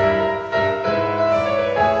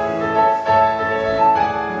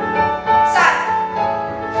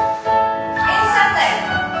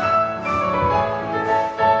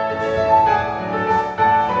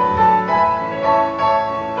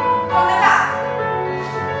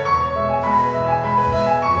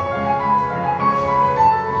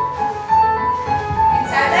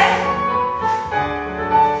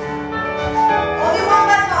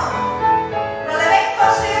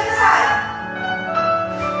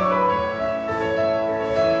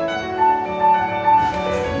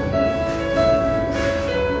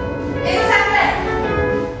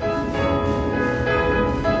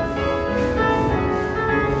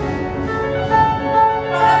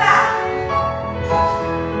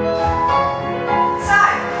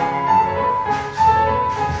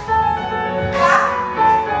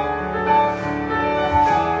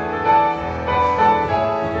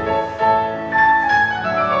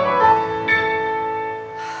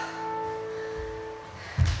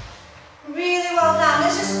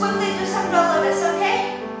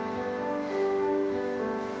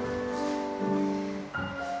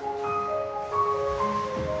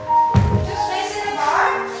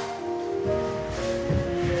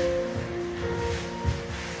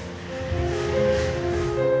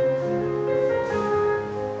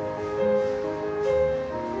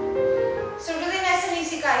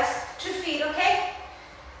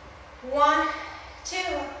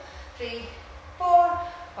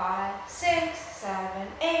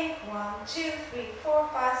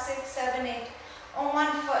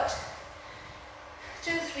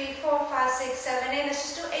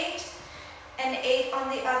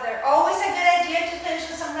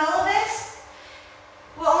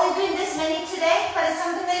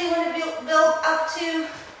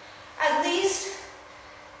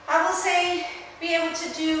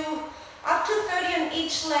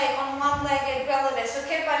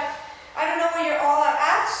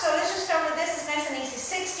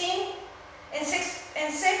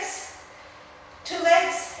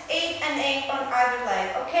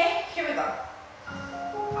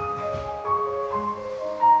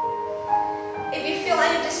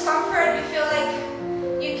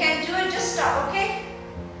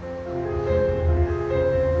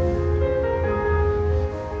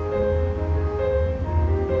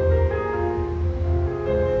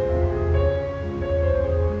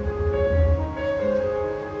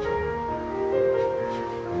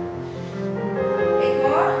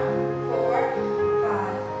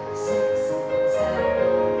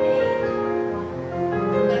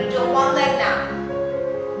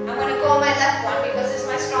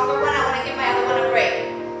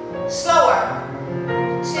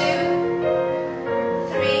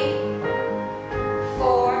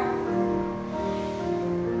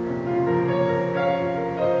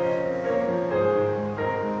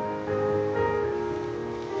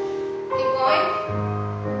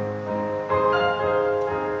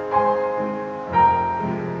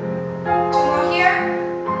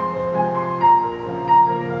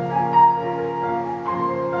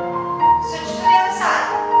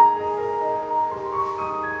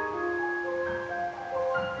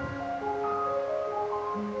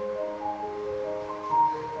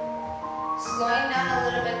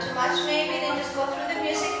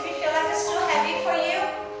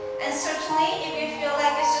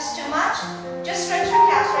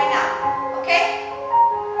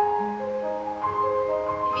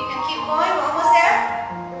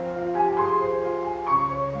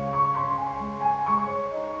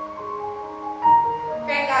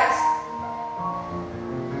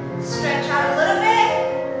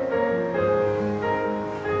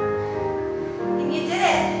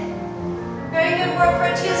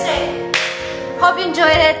 Hope you enjoyed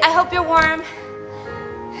it. I hope you're warm.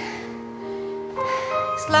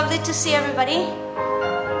 lovely to see everybody,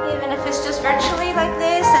 even if it's just virtually like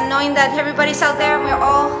this, and knowing that everybody's out there and we're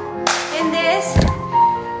all in this.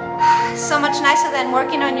 So much nicer than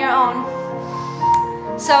working on your own.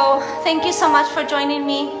 So thank you so much for joining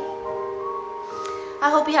me. I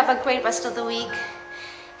hope you have a great rest of the week,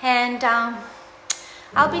 and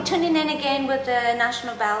I'll be tuning in again with the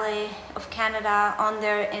National Ballet of Canada on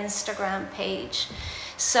their Instagram page.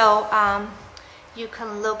 So you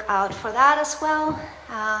can look out for that as well.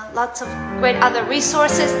 Lots of great other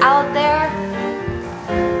resources out there.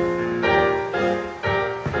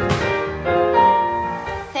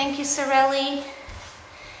 Thank you, Zarely.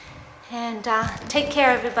 And take care,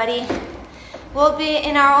 everybody. We'll be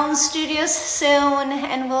in our own studios soon,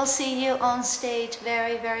 and we'll see you on stage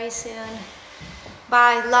very, very soon.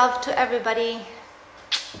 Bye. Love to everybody.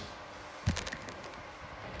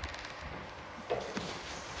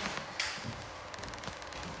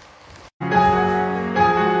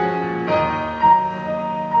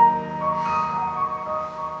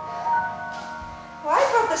 Well, I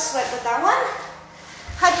broke a sweat with that one.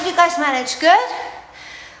 How did you guys manage? Good?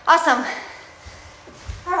 Awesome.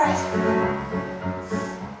 All right.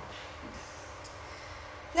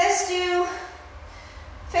 Let's do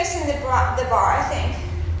facing the bar, I think.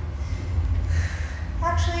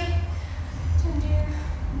 Actually,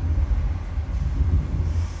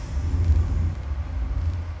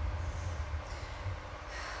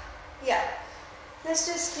 yeah, let's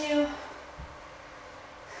just do,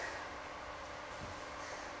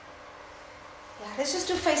 let's just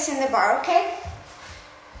do facing the bar, okay? I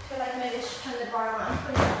feel like maybe I should turn the bar on.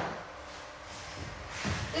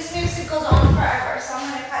 This music goes on forever, so I'm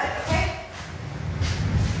gonna cut it, okay?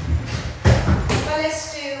 But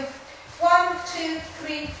let's do 1, 2,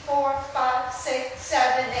 3, 4, 5, 6,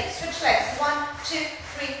 7, 8. Switch legs. 1, 2,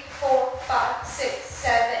 3, 4, 5, 6,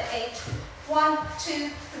 7, 8. 1, 2,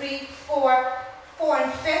 3, 4. 4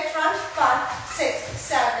 and 5th front. 5, 6,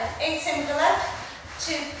 7, 8. Same with the left.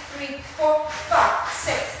 2, 3, 4, 5,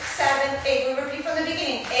 6, 7, 8. We'll repeat from the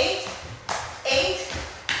beginning. 8, 8.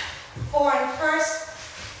 4 and 1st.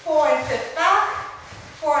 4 and 5th back.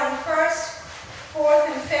 4 and 1st. 4th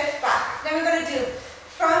and 5th back. Then we're going to do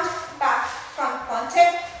front, back, front,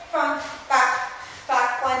 pointe, front, back,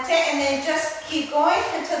 back, pointe, and then just keep going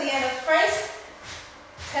until the end of the phrase.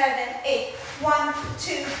 7, 8. 1,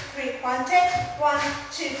 2, 3, pointe. 1,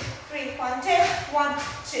 2, 3, pointe. 1,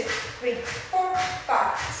 2, 3, 4,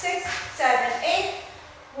 5, 6, 7, 8.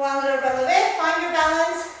 One little releve. Find your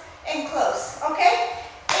balance and close. Okay?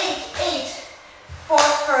 8, 8.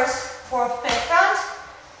 4th, 1st, 4th, 5th front.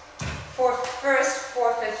 4th, 1st,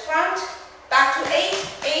 4th, 5th front. Back to 8,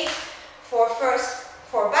 8. 4 first,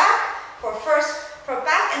 4 back. 4 first, 4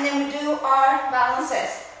 back. And then we do our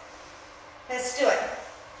balances. Let's do it.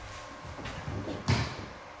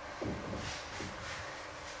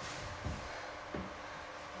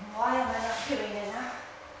 Why am I not doing it now?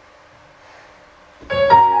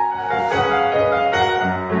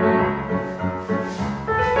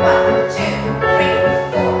 1, 2, 3,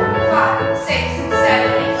 4, 5, 6,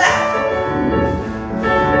 7, 8. Left.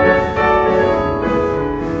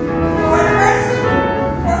 4 first,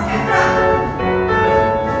 4 fifth front.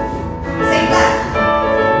 Same left.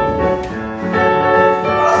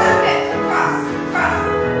 Cross and fifth. Cross, cross.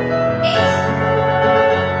 8.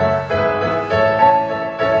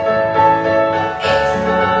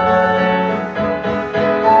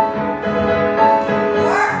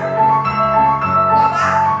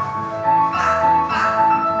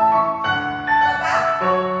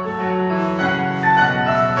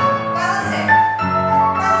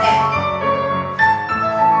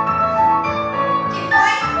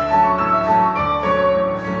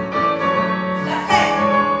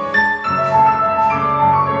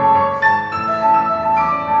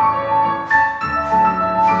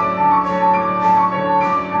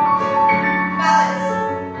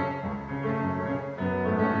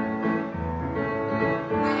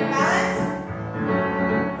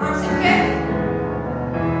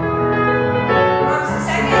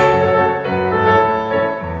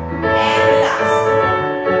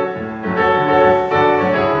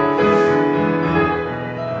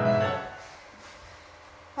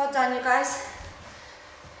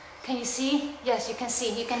 'See? Yes, you can see.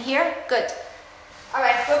 You can hear? Good. All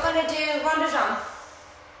right, we're going to do rond de jambe.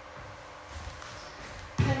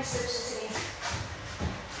 Let me switch this again.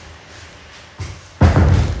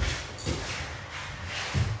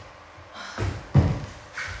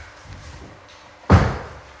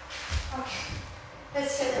 Okay,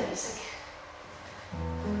 let's hear the music.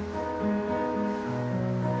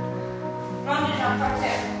 Rond de jambe par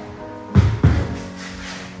terre.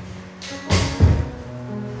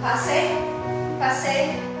 Passez,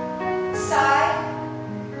 passez, side,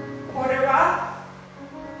 quarter rock.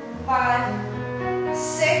 5,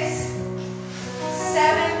 6,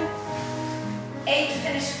 7, 8 to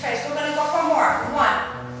finish the phrase. We're going to go for more. 1,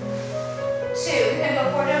 2. We can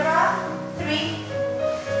go quarter rock. 3,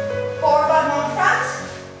 4. Bottom on front.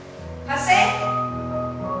 Passez.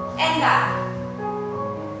 And back.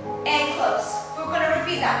 And close. We're going to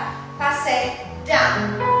repeat that. Passez.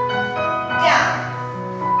 Down. Down.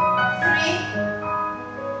 3,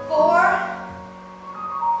 4,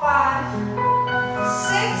 5,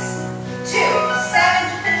 6, 2, 7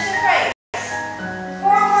 to finish the phrase. 4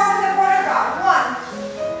 more with the quarter rock. 1,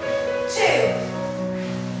 2,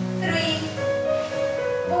 3,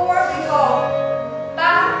 4. We go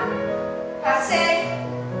back, passez,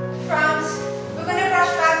 front. We're going to brush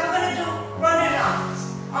back. We're going to do rondejons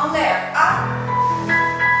on there. Up,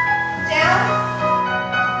 down,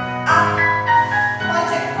 up. One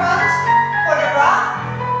to front, quarter rock.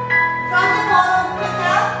 From the bottom, pick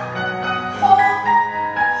up, hold,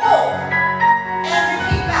 hold, and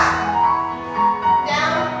repeat back.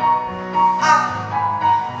 Down, up,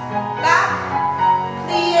 back,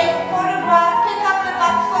 plie, quarter rock, pick up the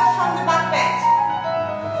back foot from the back bend.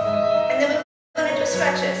 And then we're going to do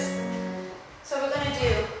stretches. So we're going to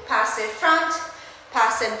do pass it front,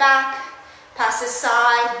 pass it back, pass it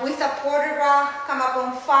side, with a quarter rock, come up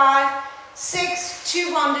on 5, 6,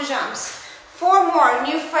 2 rondejons. 4 more,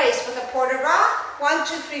 new phrase with a quarter rock. 1,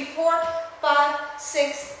 2, 3, 4, 5,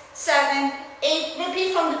 6, 7, 8.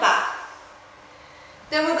 Repeat from the back.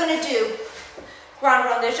 Then we're going to do grand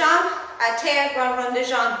rondejon, à terre, grand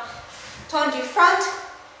rondejon, tendu front,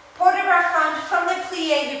 quarter rock front. From the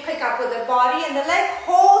plie, you pick up with the body and the leg.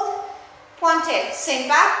 Hold, pointe, sing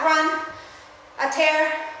back, run, à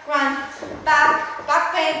terre, run, back,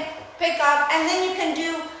 back bend, pick up, and then you can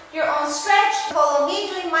do your own stretch. Follow me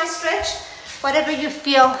doing my stretch. Whatever you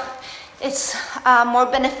feel is more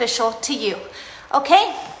beneficial to you.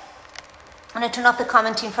 Okay? I'm going to turn off the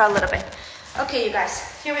commenting for a little bit. Okay, you guys,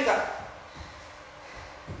 here we go.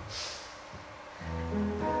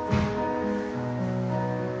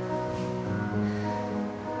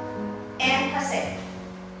 And passez.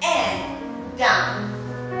 And down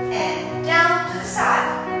to the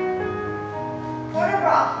side. Quarter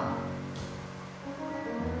rock.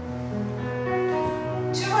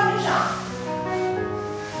 2 rondejons.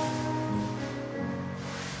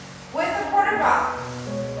 With a quarter rock.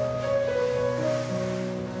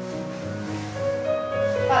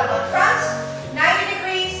 Bottom front, 90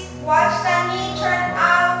 degrees. Watch that knee turn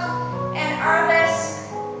out and armrest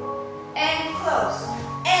and close.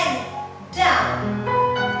 And down,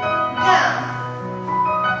 down,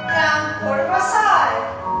 down, quarter rock side.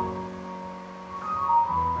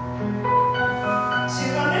 2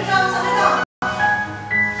 rondejons on and on.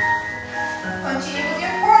 Continue with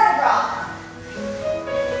your quarter rock.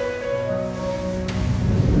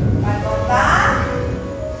 Go back,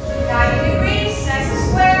 90 degrees, nice and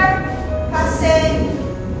square, passez,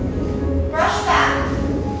 brush back.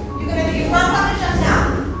 You're going to do your one rondejons now.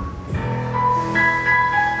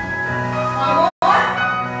 One more,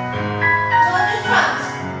 tendu front,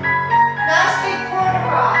 nice big quarter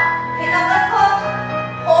rock. Pick up that foot,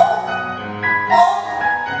 hold, hold,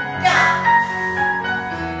 down.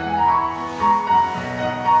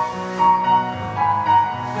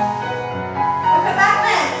 With the back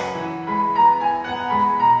bend.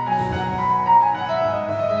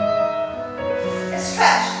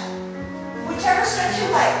 Stretch, whichever stretch you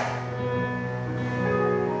like.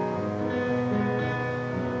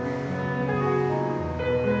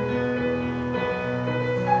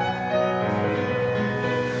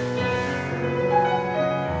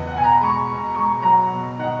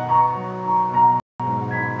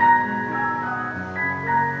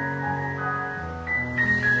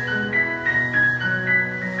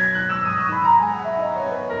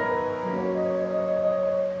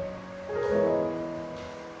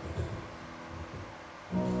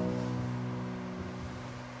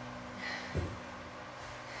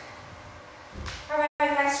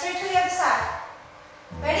 Straight to the other side.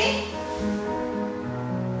 Ready?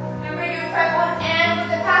 Remember your prep one and with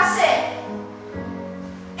the pass in.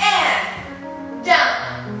 And down.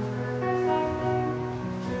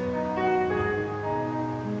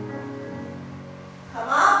 Come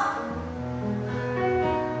up.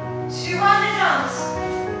 2 rondejons.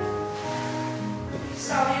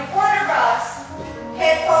 Start with your quarter rocks.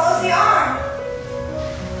 Head follows the arm.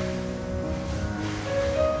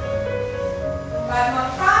 5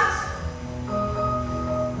 more front.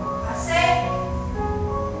 Passez.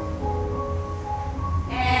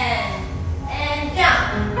 And down.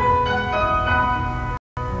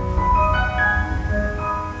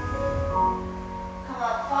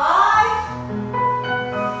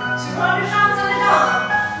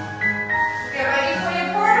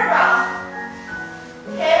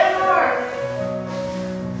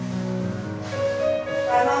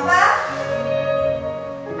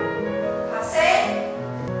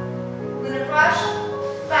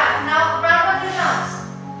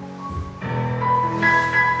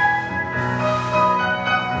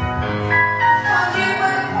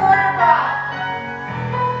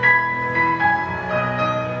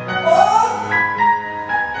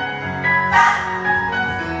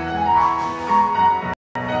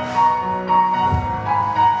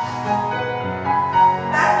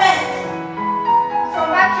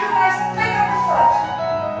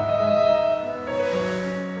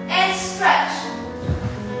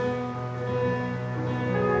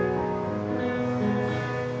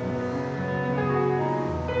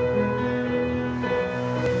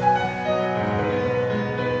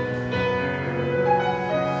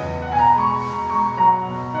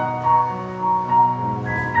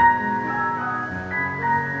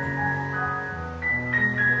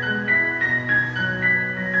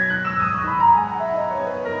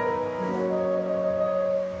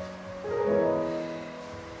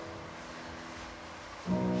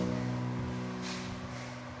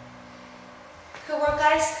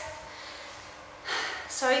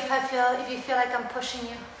 if you feel like I'm pushing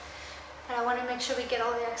you. But I want to make sure we get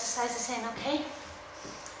all the exercises in, okay?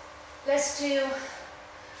 Let's do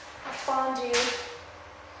a fondue.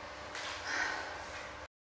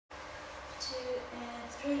 2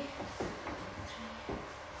 and 3.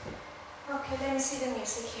 Okay, let me see the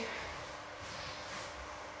music here.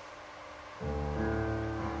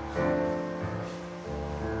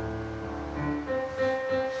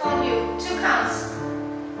 Fondue, 2 counts.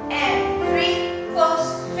 And 3, close,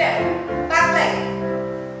 fifth. Back leg.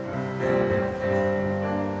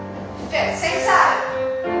 Fifth, same side.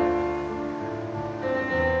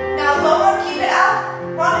 Now lower, keep it up.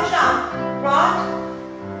 Rond and jump. Rond,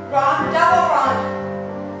 rond, double rond.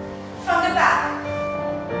 From the back.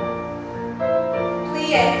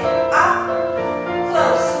 Plie, up,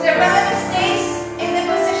 close. The relative stays in the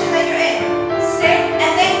position that you're in. Stay,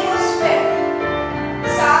 and then close fifth.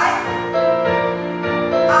 Side,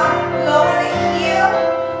 up, lower the heel,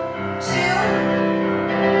 2,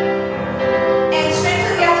 and straight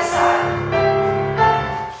to the other side.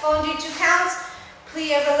 Fondue 2 counts.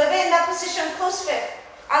 Plie, releve in that position, close fifth.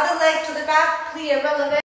 Other leg to the back, plie,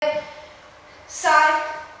 releve. Side.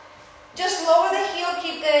 Just lower the heel,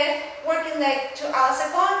 keep the working leg to à la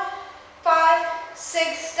seconde. 5,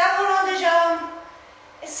 6, double rond de jambe.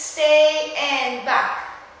 Stay and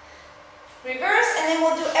back. Reverse, and then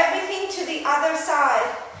we'll do everything to the other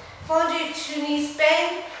side. Fondue, 2 knees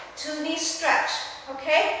bend, 2 knees stretch,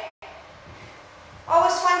 okay?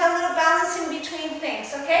 Always find a little balance in between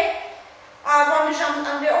things, okay? Rond de jambe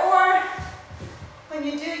under or. When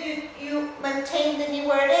you do, you maintain the knee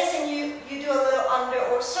where it is, and you do a little under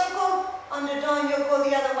or circle. Under down, you'll go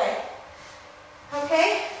the other way.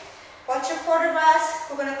 Okay? Watch your quarter rest.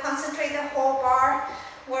 We're going to concentrate the whole bar,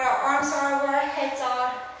 where our arms are, where our heads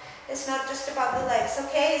are. It's not just about the legs,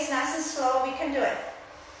 okay? It's nice and slow. We can do it.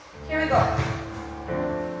 Here we go.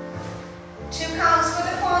 2 counts for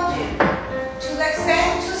the fondue. 2 legs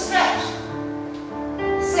bend, 2 stretch.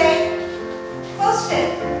 Stay. Close fit.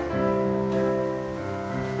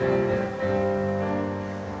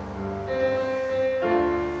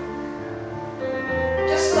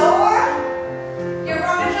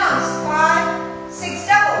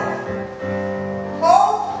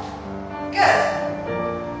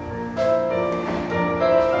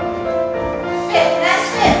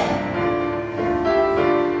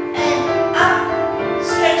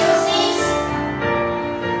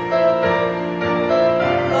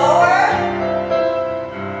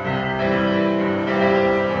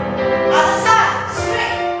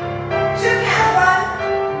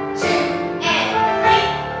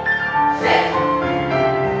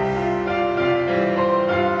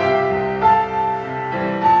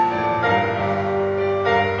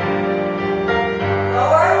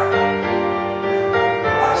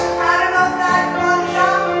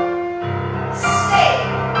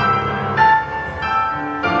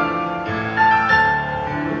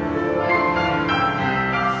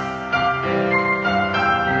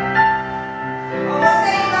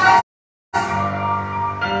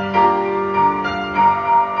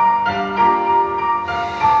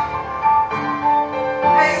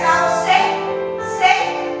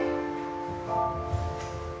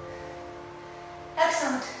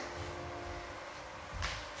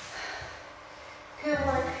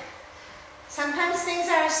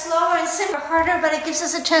 Gives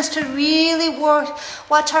us a chance to really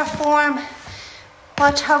watch our form,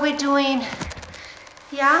 watch how we're doing.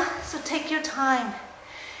 Yeah, so take your time.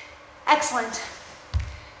 Excellent.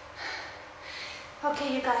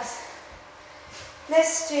 Okay, you guys,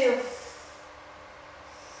 let's do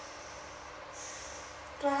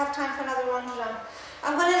I have time for another rond de jambe?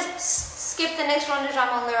 I'm going to skip the next rond de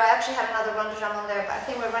jambe on there. I actually had another rond de jambe on there, but I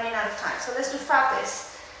think we're running out of time, so let's do frappes.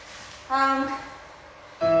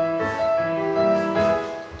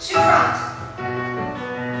 2 front,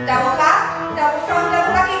 double back, double front,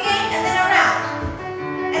 double back again, and then around.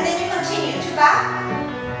 And then you continue to back,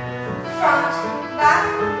 front,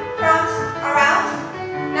 around.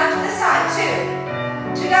 Now to the side,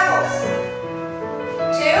 2 doubles,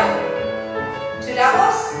 2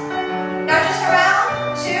 doubles. Now just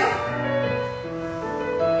around, 2.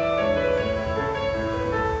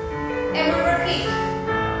 And we repeat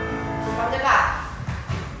from the back.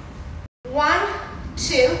 1,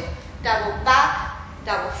 2, double back,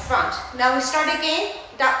 double front. Now we start again,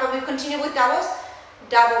 but we continue with doubles.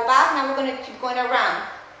 Double back, now we're going to keep going around.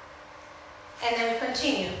 And then we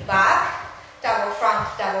continue. Back, double front,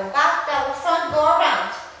 double back, double front, go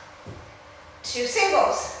around. 2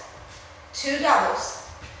 singles, 2 doubles,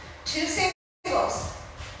 2 singles,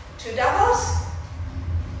 2 doubles,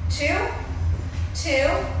 2,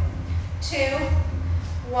 2, 2,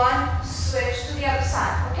 1, switch to the other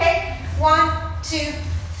side, okay? 1, 2,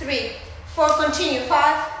 3, 4, continue,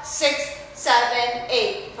 5, 6, 7,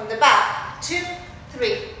 8, from the back, 2,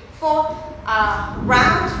 3, 4,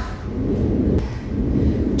 round,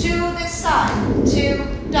 to this side,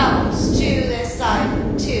 2 doubles, to this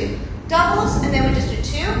side, 2 doubles, and then we just do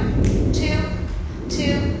 2, 2,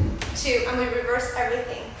 2, 2, and we reverse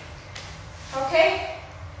everything, okay?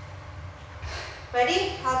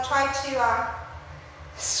 Ready? I'll try to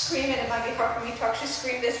scream it. It might be hard for me to actually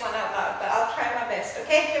scream this one out loud, but I'll try my best,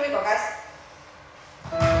 okay? Here we go, guys.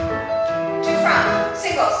 To front,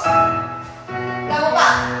 singles. Double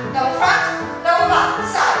back, double front, double back,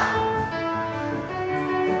 side.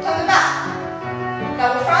 To the back.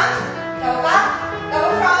 Double front, double back,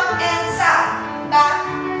 double front, and side. Back,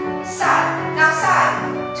 side. Now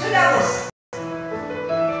side. 2 doubles.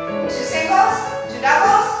 2 singles, 2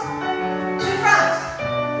 doubles.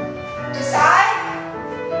 To side,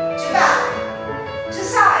 to back, to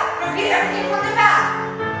side. Repeat everything from the back.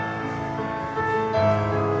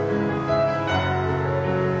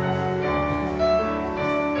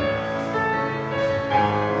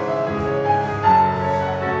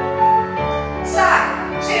 Side,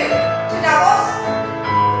 2 doubles,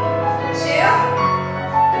 2.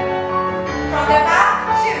 From the back,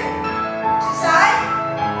 2. To side,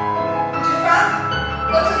 to front,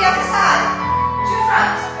 go to the other side, to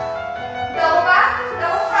front. Double back,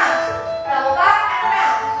 double front, double back and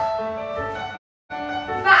around.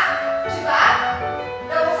 Back to back,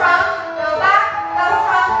 double front, double back, double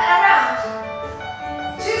front and around.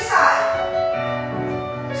 To side,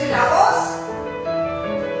 to doubles,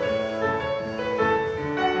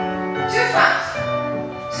 to front,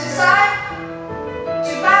 to side,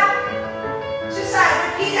 to back, to side.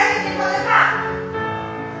 Repeat everything from the back.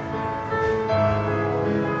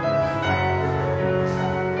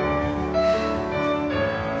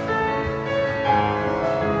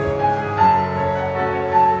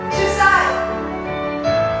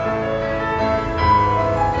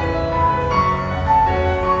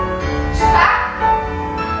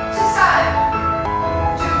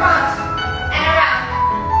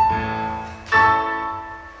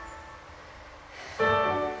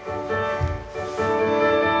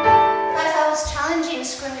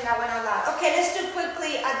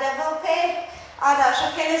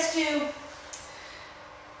 Okay, let's do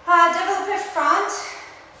développé front,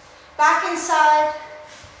 back inside,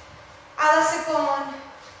 à la seconde,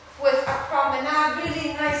 with a promenade,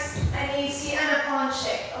 really nice and easy, and a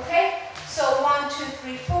penché, okay? So 1, 2,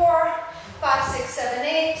 3, 4, 5, 6, 7,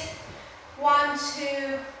 8, 1,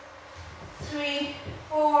 2, 3,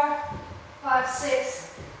 4, 5,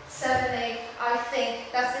 6, 7, 8, I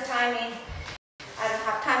think that's the timing. I don't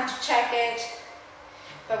have time to check it,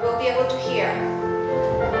 but we'll be able to hear.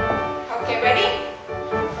 Okay, ready?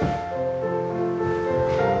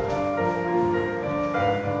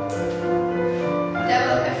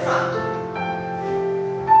 Double in front.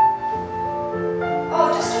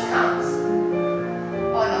 Oh, just 2 counts.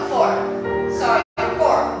 Oh no, 4. Sorry,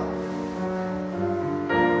 4.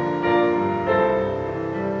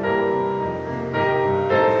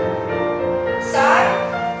 Side.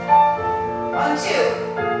 1, 2.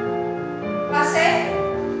 Passez.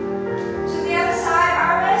 To the other side,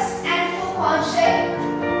 armrest and full penché.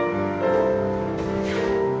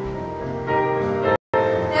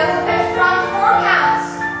 Développé front, 4 counts.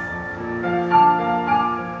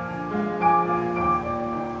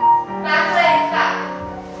 Back leg, back.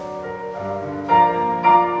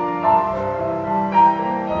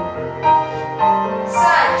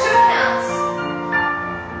 Side, 2 counts.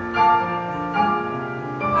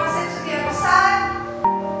 Pass it to the other side.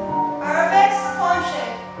 Arabesque, penché.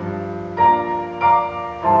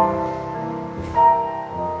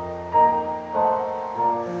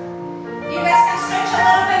 You guys can stretch a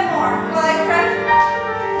little bit more while I prep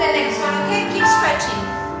the next one, okay? Keep stretching.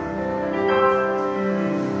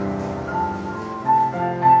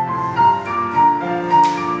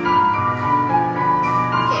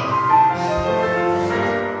 Okay.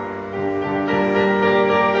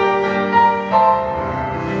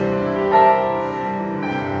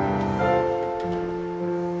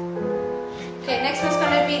 Okay, next one's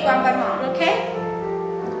gonna be Guambarmon, okay?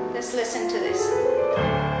 Let's listen to this.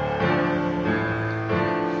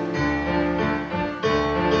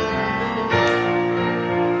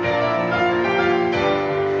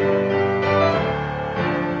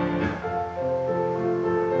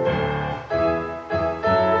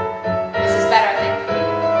 This is better, I think.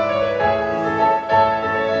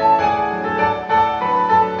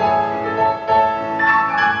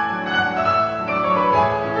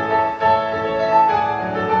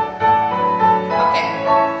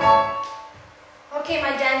 Okay.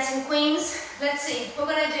 dancing queens. Let's see, we're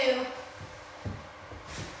gonna do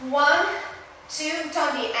 1, 2,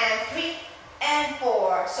 Tondi, and 3 and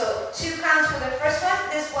 4. So 2 counts for the first one.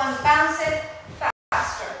 This one, bounce it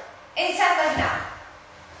faster. Inside leg now.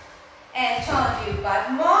 And Tondi,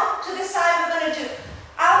 but more to the side. We're gonna do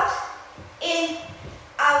out, in,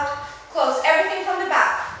 out, close. Everything from the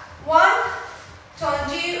back. 1,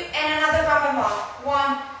 Tondi, and another rubber more.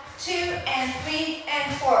 1, 2, and 3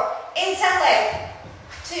 and 4. Inside leg.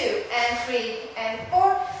 2 and 3 and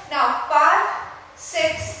 4. Now 5,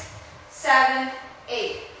 6, 7,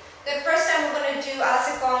 8. The first time we're going to do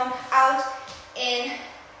asicon out, in,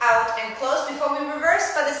 out, and close before we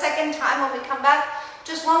reverse. But the second time when we come back,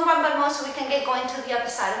 just one run more so we can get going to the other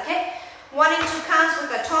side, okay? 1 and 2 counts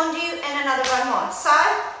with a Tondi and another run more.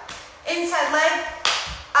 Side, inside leg,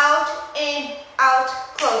 out, in, out,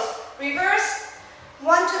 close. Reverse,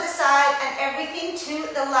 1 to the side and everything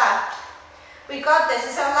to the left. We got this.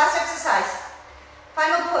 This is our last exercise.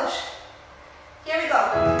 Final push. Here we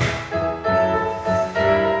go.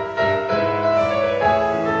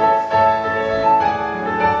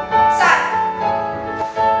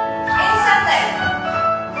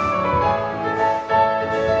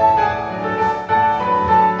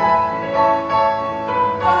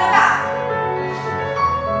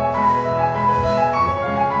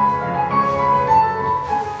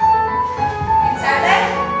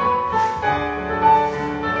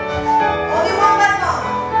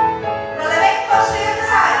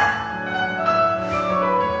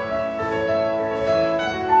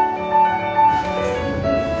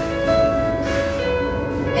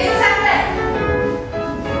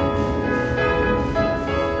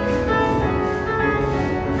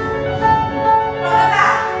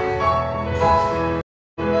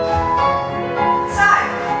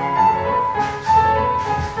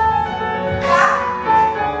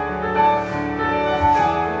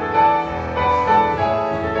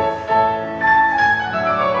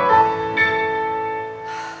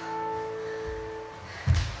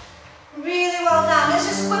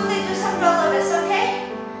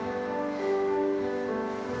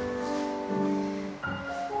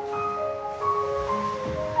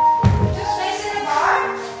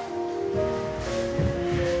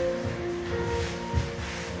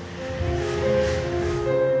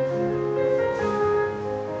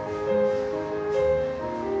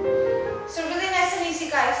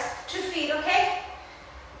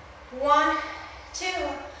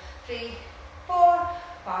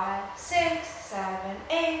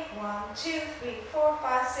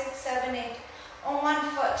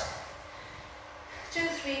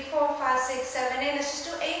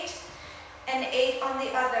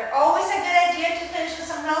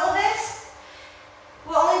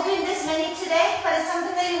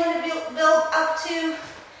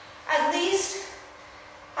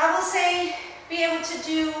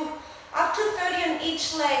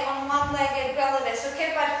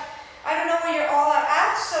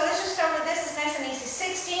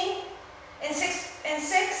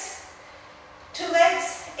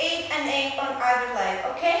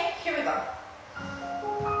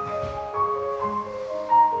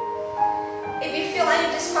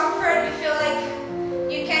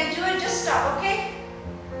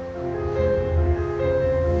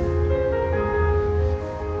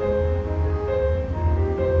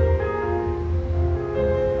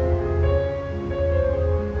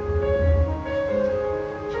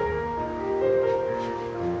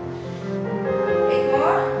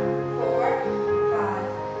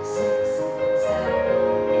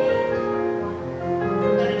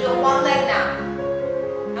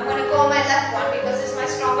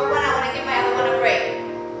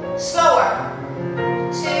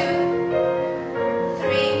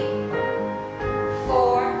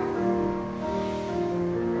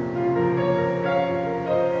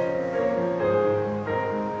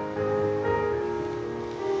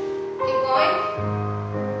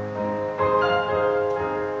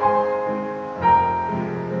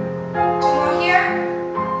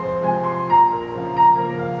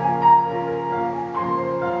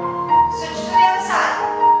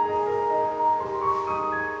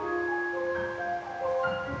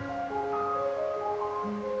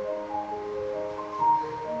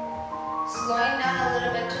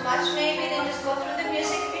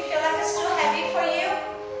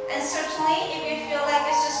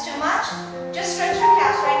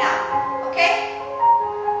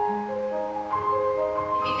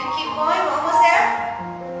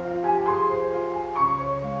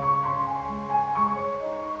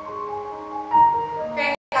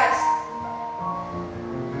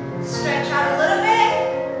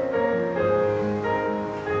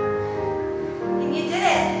 You did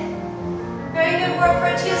it.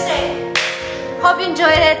 you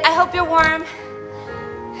enjoyed it. I hope you're warm.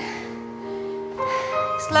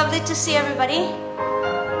 It's lovely to see everybody,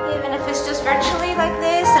 even if it's just virtually like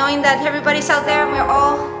this, knowing that everybody's out there and we're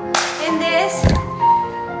all in this.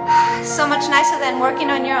 So much nicer than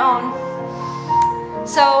working on your own.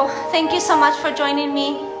 So thank you so much for joining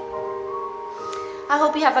me. I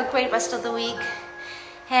hope you have a great rest of the week.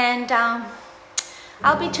 And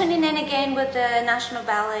I'll be tuning in again with the National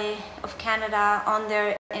Ballet of Canada on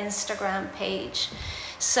their Instagram page.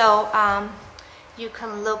 So you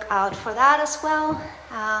can look out for that as well.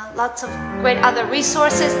 Lots of great other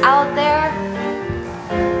resources out there.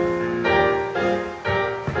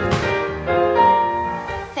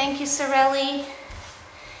 Thank you, Zarely.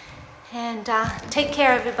 And take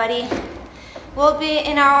care, everybody. We'll be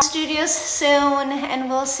in our studios soon, and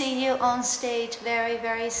we'll see you on stage very,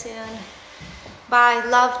 very soon. Bye.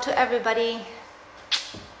 Love to everybody.